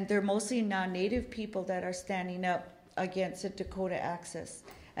 And they're mostly non-native people that are standing up against the Dakota access.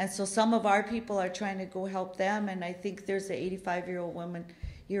 And so some of our people are trying to go help them, and I think there's an 85-year-old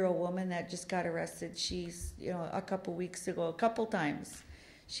woman that just got arrested. She's, a couple weeks ago, a couple times.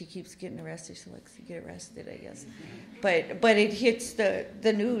 She keeps getting arrested. She likes to get arrested, I guess. But it hits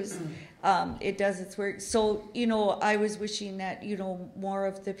the news. It does its work. So, I was wishing that, more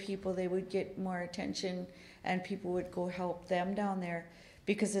of the people, they would get more attention and people would go help them down there,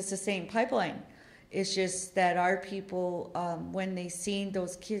 because it's the same pipeline. It's just that our people, when they seen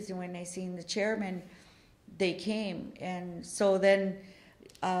those kids and when they seen the chairman, they came. And so then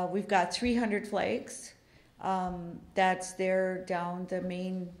we've got 300 flags. That's there down the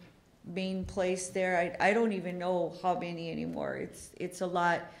main place there. I don't even know how many anymore. It's a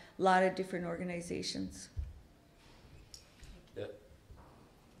lot of different organizations. The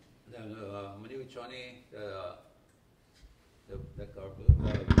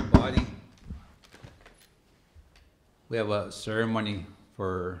body. We have a ceremony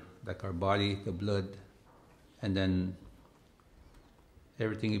for our body, the blood, and then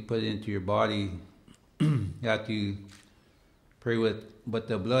everything you put into your body, you have to pray with. But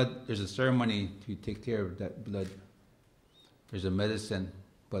the blood, there's a ceremony to take care of that blood. There's a medicine,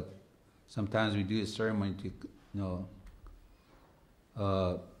 but sometimes we do a ceremony to,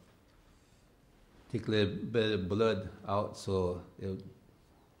 take a little bit of blood out so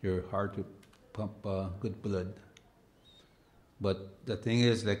your heart to pump good blood. But the thing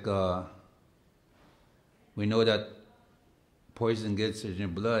is, we know that poison gets in your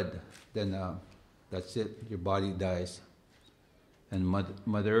blood, then that's it, your body dies. And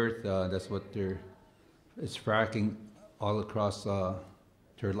Mother Earth, that's what it's fracking all across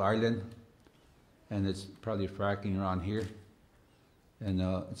Turtle Island, and it's probably fracking around here. And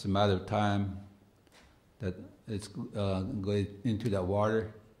it's a matter of time that it's going into that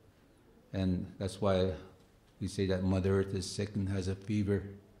water, and that's why we say that Mother Earth is sick and has a fever,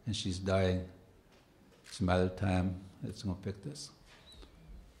 and she's dying. It's a matter of time. It's going to affect us.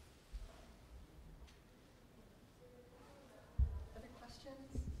 Other questions?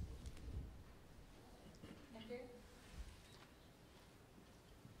 Andrew?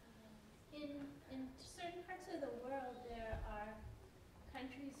 In certain parts of the world, there are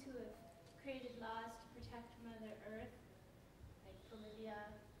countries who have created laws to protect Mother Earth, like Bolivia,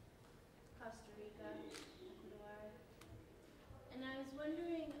 Costa Rica, Ecuador. And I was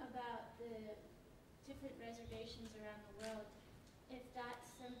wondering about the different reservations around the world, if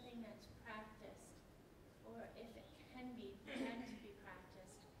that's something that's practiced, or if it can be began to be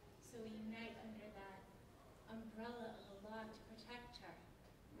practiced, so we unite under that umbrella of a law to protect her,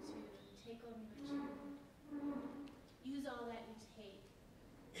 to take only what you use all that you take,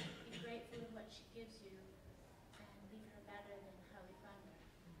 be grateful of what she gives you, and leave her better than how we found her.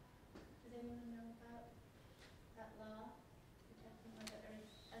 Does anyone know about that law, protecting Mother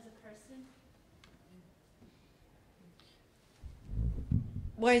Earth as a person?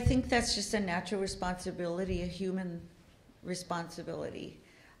 Well, I think that's just a natural responsibility, a human responsibility.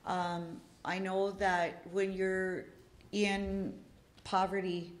 I know that when you're in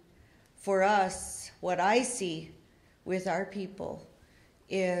poverty, for us, what I see with our people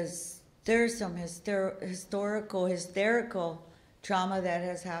is there's some hysterical trauma that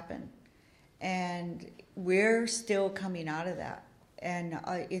has happened. And we're still coming out of that. And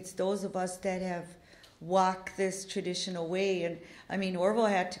it's those of us that have walked this traditional way. And I mean, Arvol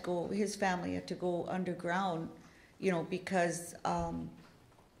had to go, his family had to go underground, you know, because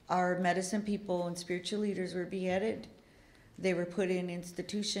our medicine people and spiritual leaders were beheaded. They were put in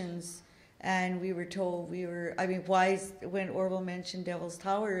institutions, and we were told I mean, when Arvol mentioned Devil's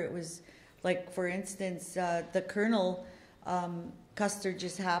Tower, it was like, for instance, the colonel, Custer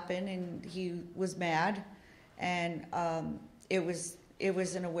just happened, and he was mad, and it was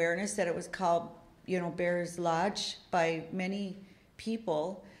an awareness that it was called, you know, Bear's Lodge by many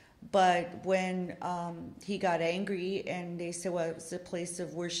people. But when he got angry and they said, well, it was a place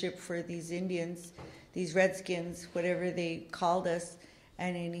of worship for these Indians, these Redskins, whatever they called us,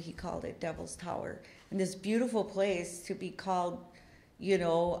 and then he called it Devil's Tower. And this beautiful place to be called, you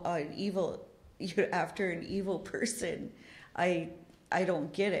know, an evil, after an evil person, I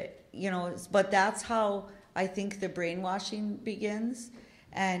don't get it, you know. But that's how I think the brainwashing begins,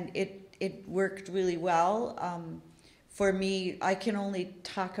 and it worked really well. For me, I can only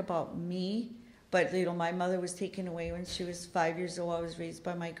talk about me, but, you know, my mother was taken away when she was 5 years old. I was raised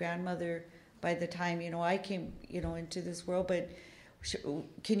by my grandmother by the time, you know, I came, you know, into this world. But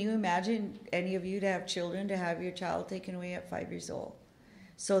can you imagine, any of you, to have children, to have your child taken away at 5 years old?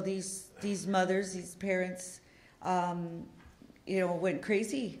 So these mothers, these parents, you know, went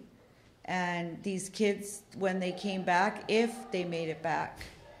crazy. And these kids, when they came back, if they made it back,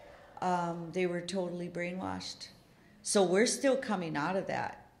 they were totally brainwashed. So we're still coming out of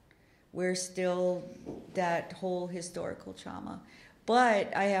that. We're still that whole historical trauma.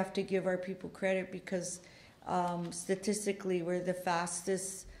 But I have to give our people credit, because statistically we're the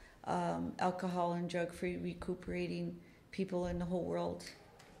fastest alcohol and drug-free recuperating people in the whole world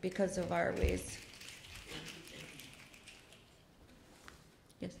because of our ways.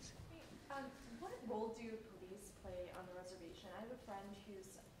 Yes? What role do police play on the reservation? I have a friend who's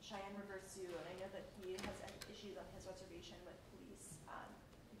Cheyenne River Sioux, and I know that he has issues on his reservation with police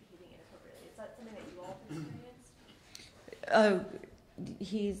behaving inappropriately. Is that something that you all have experienced?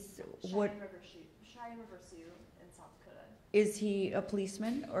 He's Cheyenne what? Cheyenne River Sioux in South Dakota. Is he a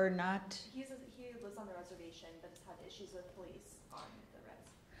policeman or not? He lives on the reservation, but has had issues with police on the res.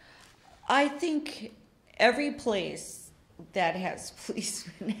 I think every place that has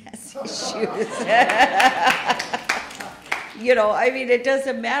policemen has issues. You know, I mean, it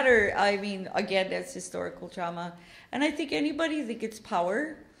doesn't matter. I mean, again, that's historical trauma. And I think anybody that gets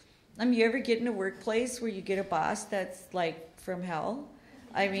power, I mean, you ever get in a workplace where you get a boss that's like from hell?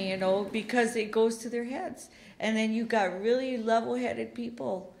 I mean, you know, because it goes to their heads. And then you got really level-headed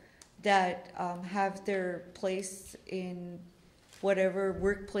people that have their place in whatever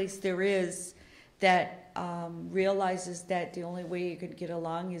workplace there is, that realizes that the only way you could get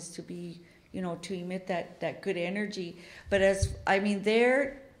along is to be, you know, to emit that good energy. But I mean,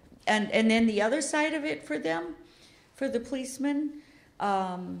 and then the other side of it for them, for the policemen,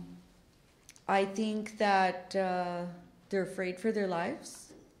 I think that they're afraid for their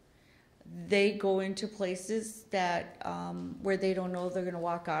lives. They go into places that where they don't know they're going to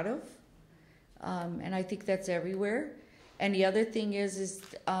walk out of, and I think that's everywhere. And the other thing is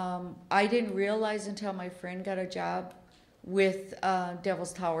I didn't realize until my friend got a job with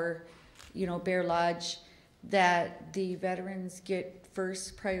Devil's Tower, you know, Bear Lodge, that the veterans get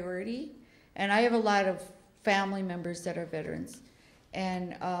first priority. And I have a lot of family members that are veterans.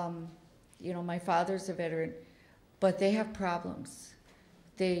 And, you know, my father's a veteran, but they have problems.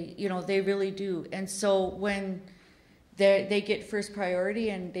 They, you know, they really do. And so when they get first priority,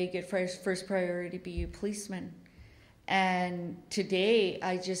 and they get first priority to be a policeman. And today,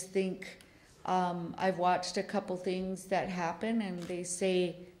 I just think, I've watched a couple things that happen, and they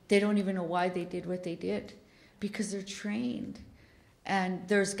say they don't even know why they did what they did, because they're trained. And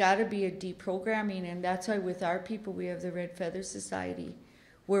there's got to be a deprogramming, and that's why with our people we have the Red Feather Society,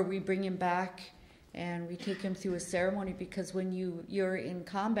 where we bring him back and we take him through a ceremony, because when you're in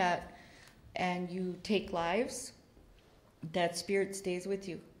combat and you take lives, that spirit stays with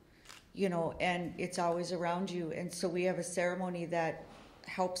you, you know, and it's always around you. And so we have a ceremony that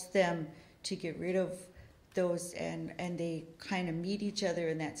helps them to get rid of those, and they kind of meet each other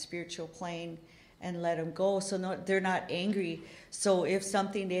in that spiritual plane and let them go. So no, they're not angry. So if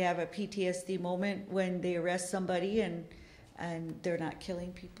something, they have a PTSD moment when they arrest somebody, and they're not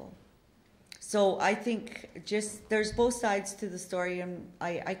killing people. So I think just there's both sides to the story, and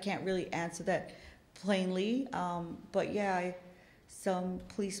I can't really answer that plainly. But yeah, some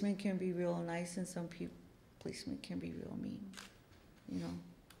policemen can be real nice, and some policemen can be real mean, you know.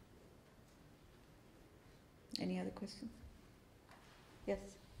 Any other questions? Yes?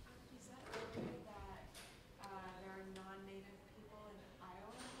 You said earlier that there are non-native people in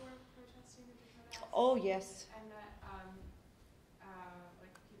Iowa who are protesting the Dakota. Oh, yes. And that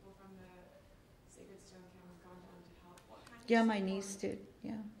like people from the Sacred Stone Camp have gone down to help. What kind of Yeah, my support- niece did,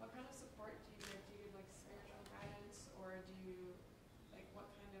 yeah. What kind of support do you give? Do you give like spiritual guidance, or do you like what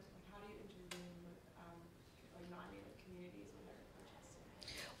kind of like how do you intervene with like non-native communities when they're protesting?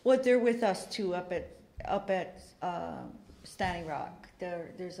 Well, they're with us too up at Standing Rock.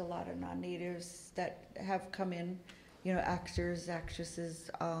 There's a lot of non-natives that have come in, you know, actors,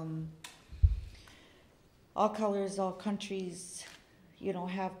 actresses, all colors, all countries, you know,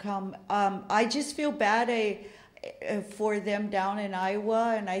 have come. I just feel bad for them down in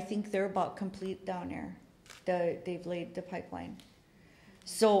Iowa, and I think they're about complete down there. They've laid the pipeline.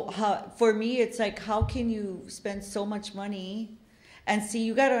 So for me, it's like, how can you spend so much money? And see,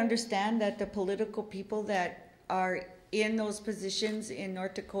 you got to understand that the political people that are in those positions in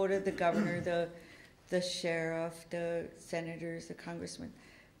North Dakota, the governor, the sheriff, the senators, the congressmen,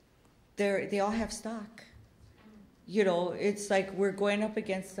 they all have stock. You know, it's like we're going up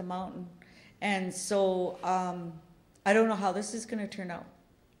against the mountain. And so I don't know how this is going to turn out.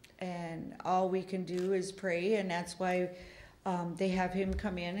 And all we can do is pray, and that's why they have him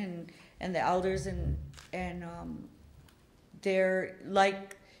come in, and the elders, and they're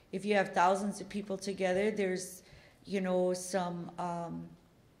like, if you have thousands of people together, there's, you know, some of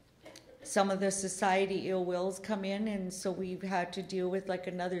the society ill wills come in, and so we've had to deal with like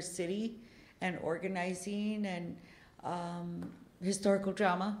another city and organizing and historical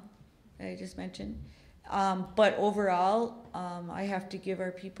drama that I just mentioned. But overall, I have to give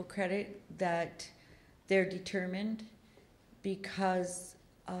our people credit that they're determined, because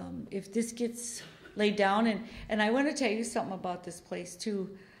if this gets laid down, and I want to tell you something about this place too.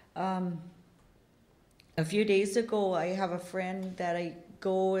 A few days ago, I have a friend that I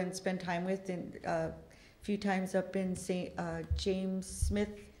go and spend time with, and a few times up in James Smith.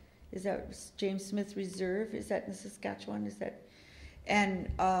 Is that James Smith Reserve? Is that in Saskatchewan? Is that? And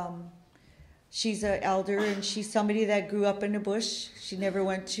she's an elder, and she's somebody that grew up in the bush. She never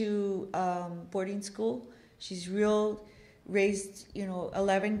went to boarding school. She's raised, you know,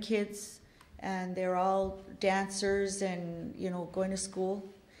 11 kids, and they're all dancers and, you know, going to school.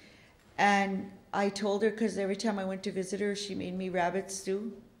 And I told her, because every time I went to visit her, she made me rabbit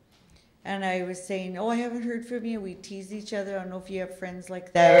stew. And I was saying, oh, I haven't heard from you. We teased each other. I don't know if you have friends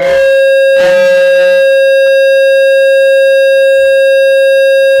like that.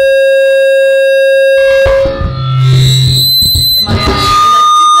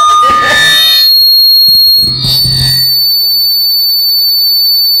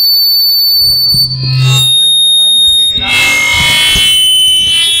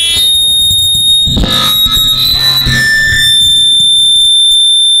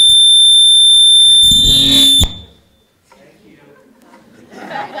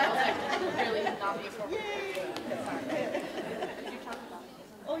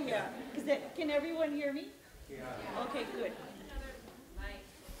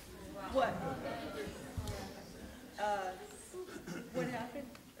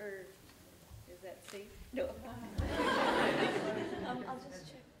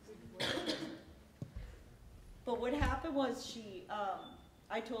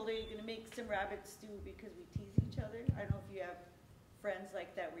 friends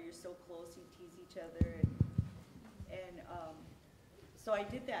like that where you're so close, you tease each other, and so I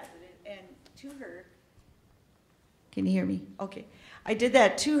did that, and to her. Can you hear me? Okay, I did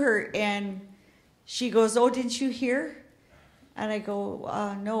that to her, and she goes, "Oh, didn't you hear?" And I go,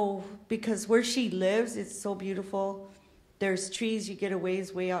 "No," because where she lives, it's so beautiful. There's trees. You get a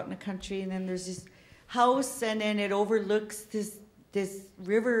ways way out in the country, and then there's this house, and then it overlooks this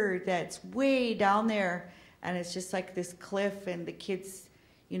river that's way down there, and it's just like this cliff, and the kids,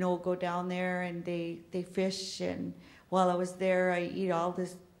 you know, go down there and they fish. And while I was there, I eat all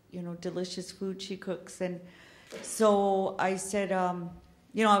this, you know, delicious food she cooks. And so I said,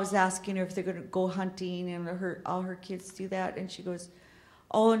 you know, I was asking her if they're going to go hunting, and all her kids do that, and she goes,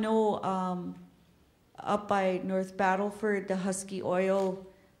 "Oh no, up by North Battleford, the Husky Oil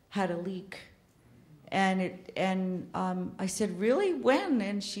had a leak." And I said, "Really? When?"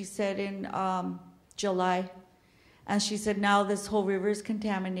 And she said, "In July." And she said, "Now this whole river is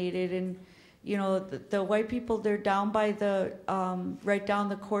contaminated." And, you know, the white people, they're down by the, right down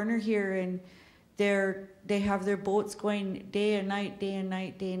the corner here, and they have their boats going day and night, day and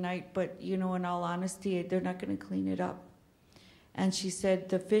night, day and night. But, you know, in all honesty, they're not going to clean it up. And she said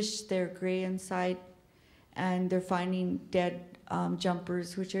the fish, they're gray inside, and they're finding dead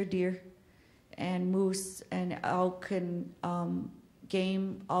jumpers, which are deer, and moose and elk and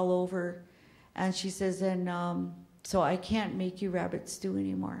game all over. And she says, and so I can't make you rabbit stew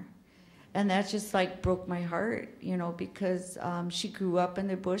anymore. And that just like broke my heart, you know, because she grew up in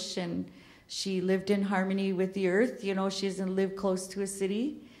the bush and she lived in harmony with the earth. You know, she doesn't live close to a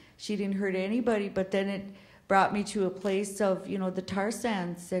city. She didn't hurt anybody. But then it brought me to a place of, you know, the tar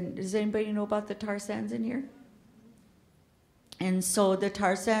sands. And does anybody know about the tar sands in here? And so the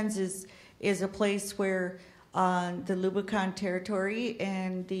tar sands is a place where the Lubicon territory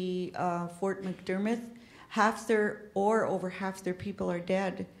and the Fort McDermott, over half their people are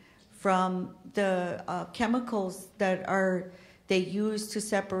dead from the chemicals that they use to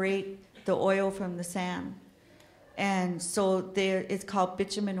separate the oil from the sand. And so it's called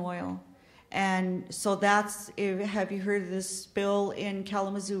bitumen oil. And so have you heard of this spill in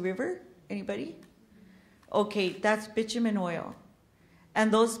Kalamazoo River? Anybody? Okay, that's bitumen oil.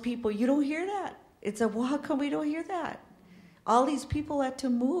 And those people, you don't hear that. It's well, how come we don't hear that? All these people had to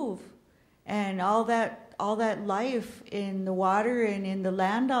move, and all that life in the water and in the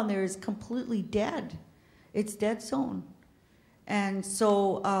land down there is completely dead. It's dead zone. And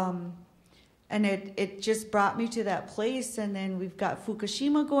so, and it just brought me to that place. And then we've got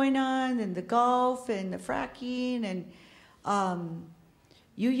Fukushima going on, and the Gulf, and the fracking, and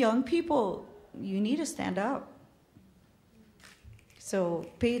you young people, you need to stand up. So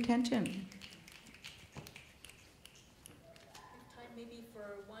pay attention. Time maybe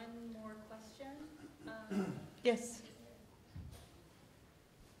for one more question. Yes.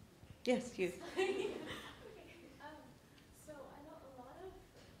 Yes, you. Okay. So I know a lot of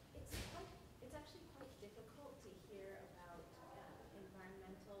it's actually quite difficult to hear about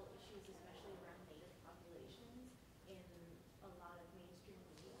environmental issues, especially around Native populations, in a lot of mainstream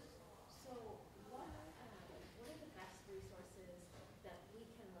media. So what are the best resources that we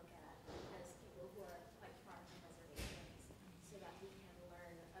can look at as people who are quite far from reservations, so that we can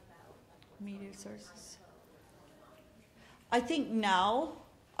learn about Media sources. I think now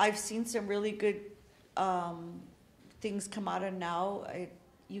I've seen some really good things come out of now.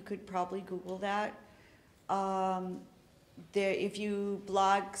 You could probably Google that. If you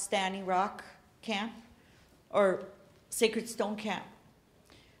blog Standing Rock Camp or Sacred Stone Camp,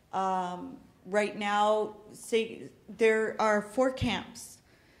 right now there are 4 camps.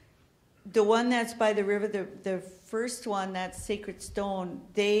 The one that's by the river, the first one, that's Sacred Stone,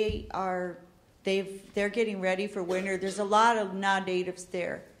 they're getting ready for winter. There's a lot of non-natives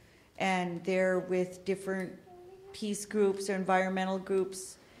there, and they're with different peace groups or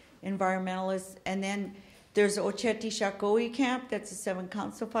environmentalists. And then there's Ocheti Shakoi camp, that's the 7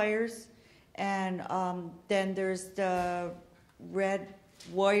 Council Fires. And then there's the Red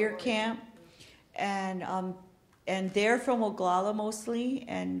Warrior camp, and they're from Oglala mostly,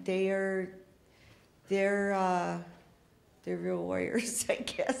 and they're real warriors, I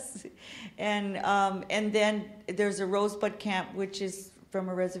guess. And then there's a Rosebud camp, which is from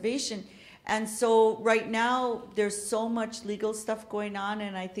a reservation. And so right now there's so much legal stuff going on,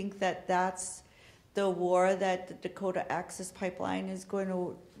 and I think that's the war that the Dakota Access Pipeline is going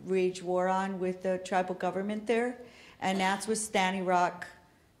to wage war on with the tribal government there, and that's with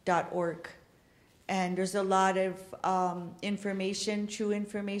standingrock.org. And there's a lot of information, true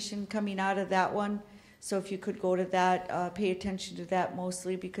information coming out of that one. So if you could go to that, pay attention to that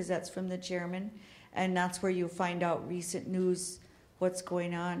mostly, because that's from the chairman, and that's where you'll find out recent news what's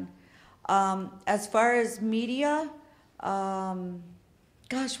going on. As far as media,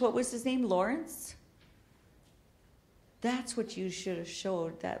 gosh, what was his name? Lawrence? That's what you should have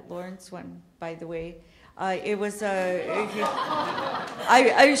showed, that Lawrence one, by the way. It was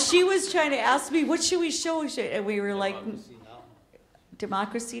she was trying to ask me, what should we show? And we were like,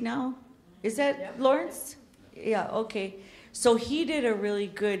 Democracy Now? Is that Lawrence? Yeah, okay. So he did a really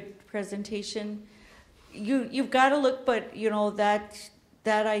good presentation. You've got to look, but you know that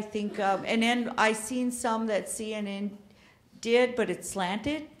I think, and then I seen some that CNN did, but it's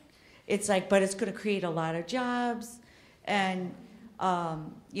slanted. It's like, but it's going to create a lot of jobs, and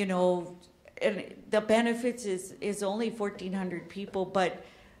you know, and the benefits is only 1,400 people, but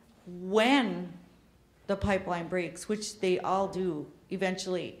when the pipeline breaks, which they all do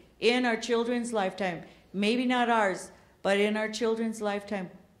eventually in our children's lifetime, maybe not ours, but in our children's lifetime,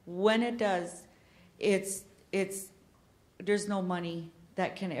 when it does, it's there's no money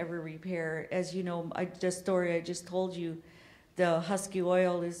that can ever repair. As you know, the story I just told you, the Husky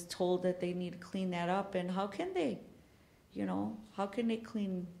Oil is told that they need to clean that up, and how can they? You know, how can they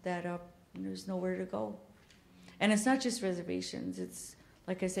clean that up? And there's nowhere to go. And it's not just reservations. It's,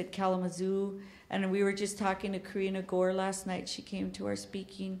 like I said, Kalamazoo. And we were just talking to Karina Gore last night. She came to our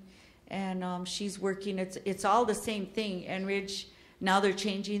speaking, and she's working. It's all the same thing. Enridge, now they're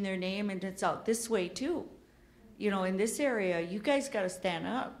changing their name, and it's out this way too. You know, in this area, you guys got to stand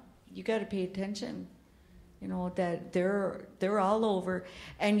up. You got to pay attention. You know, that they're all over.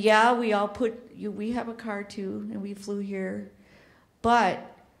 And yeah, we all we have a car too, and we flew here. But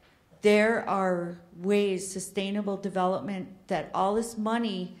there are ways, sustainable development, that all this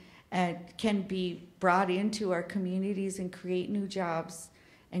money can be brought into our communities and create new jobs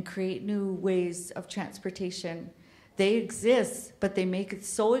and create new ways of transportation. They exist, but they make it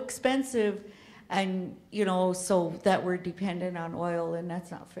so expensive, and you know, so that we're dependent on oil, and that's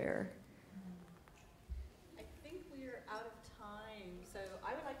not fair. I think we're out of time, so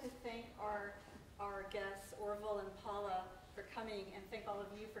I would like to thank our guests, Arvol and Paula, for coming, and thank all of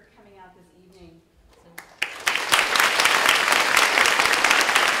you for coming out this evening. So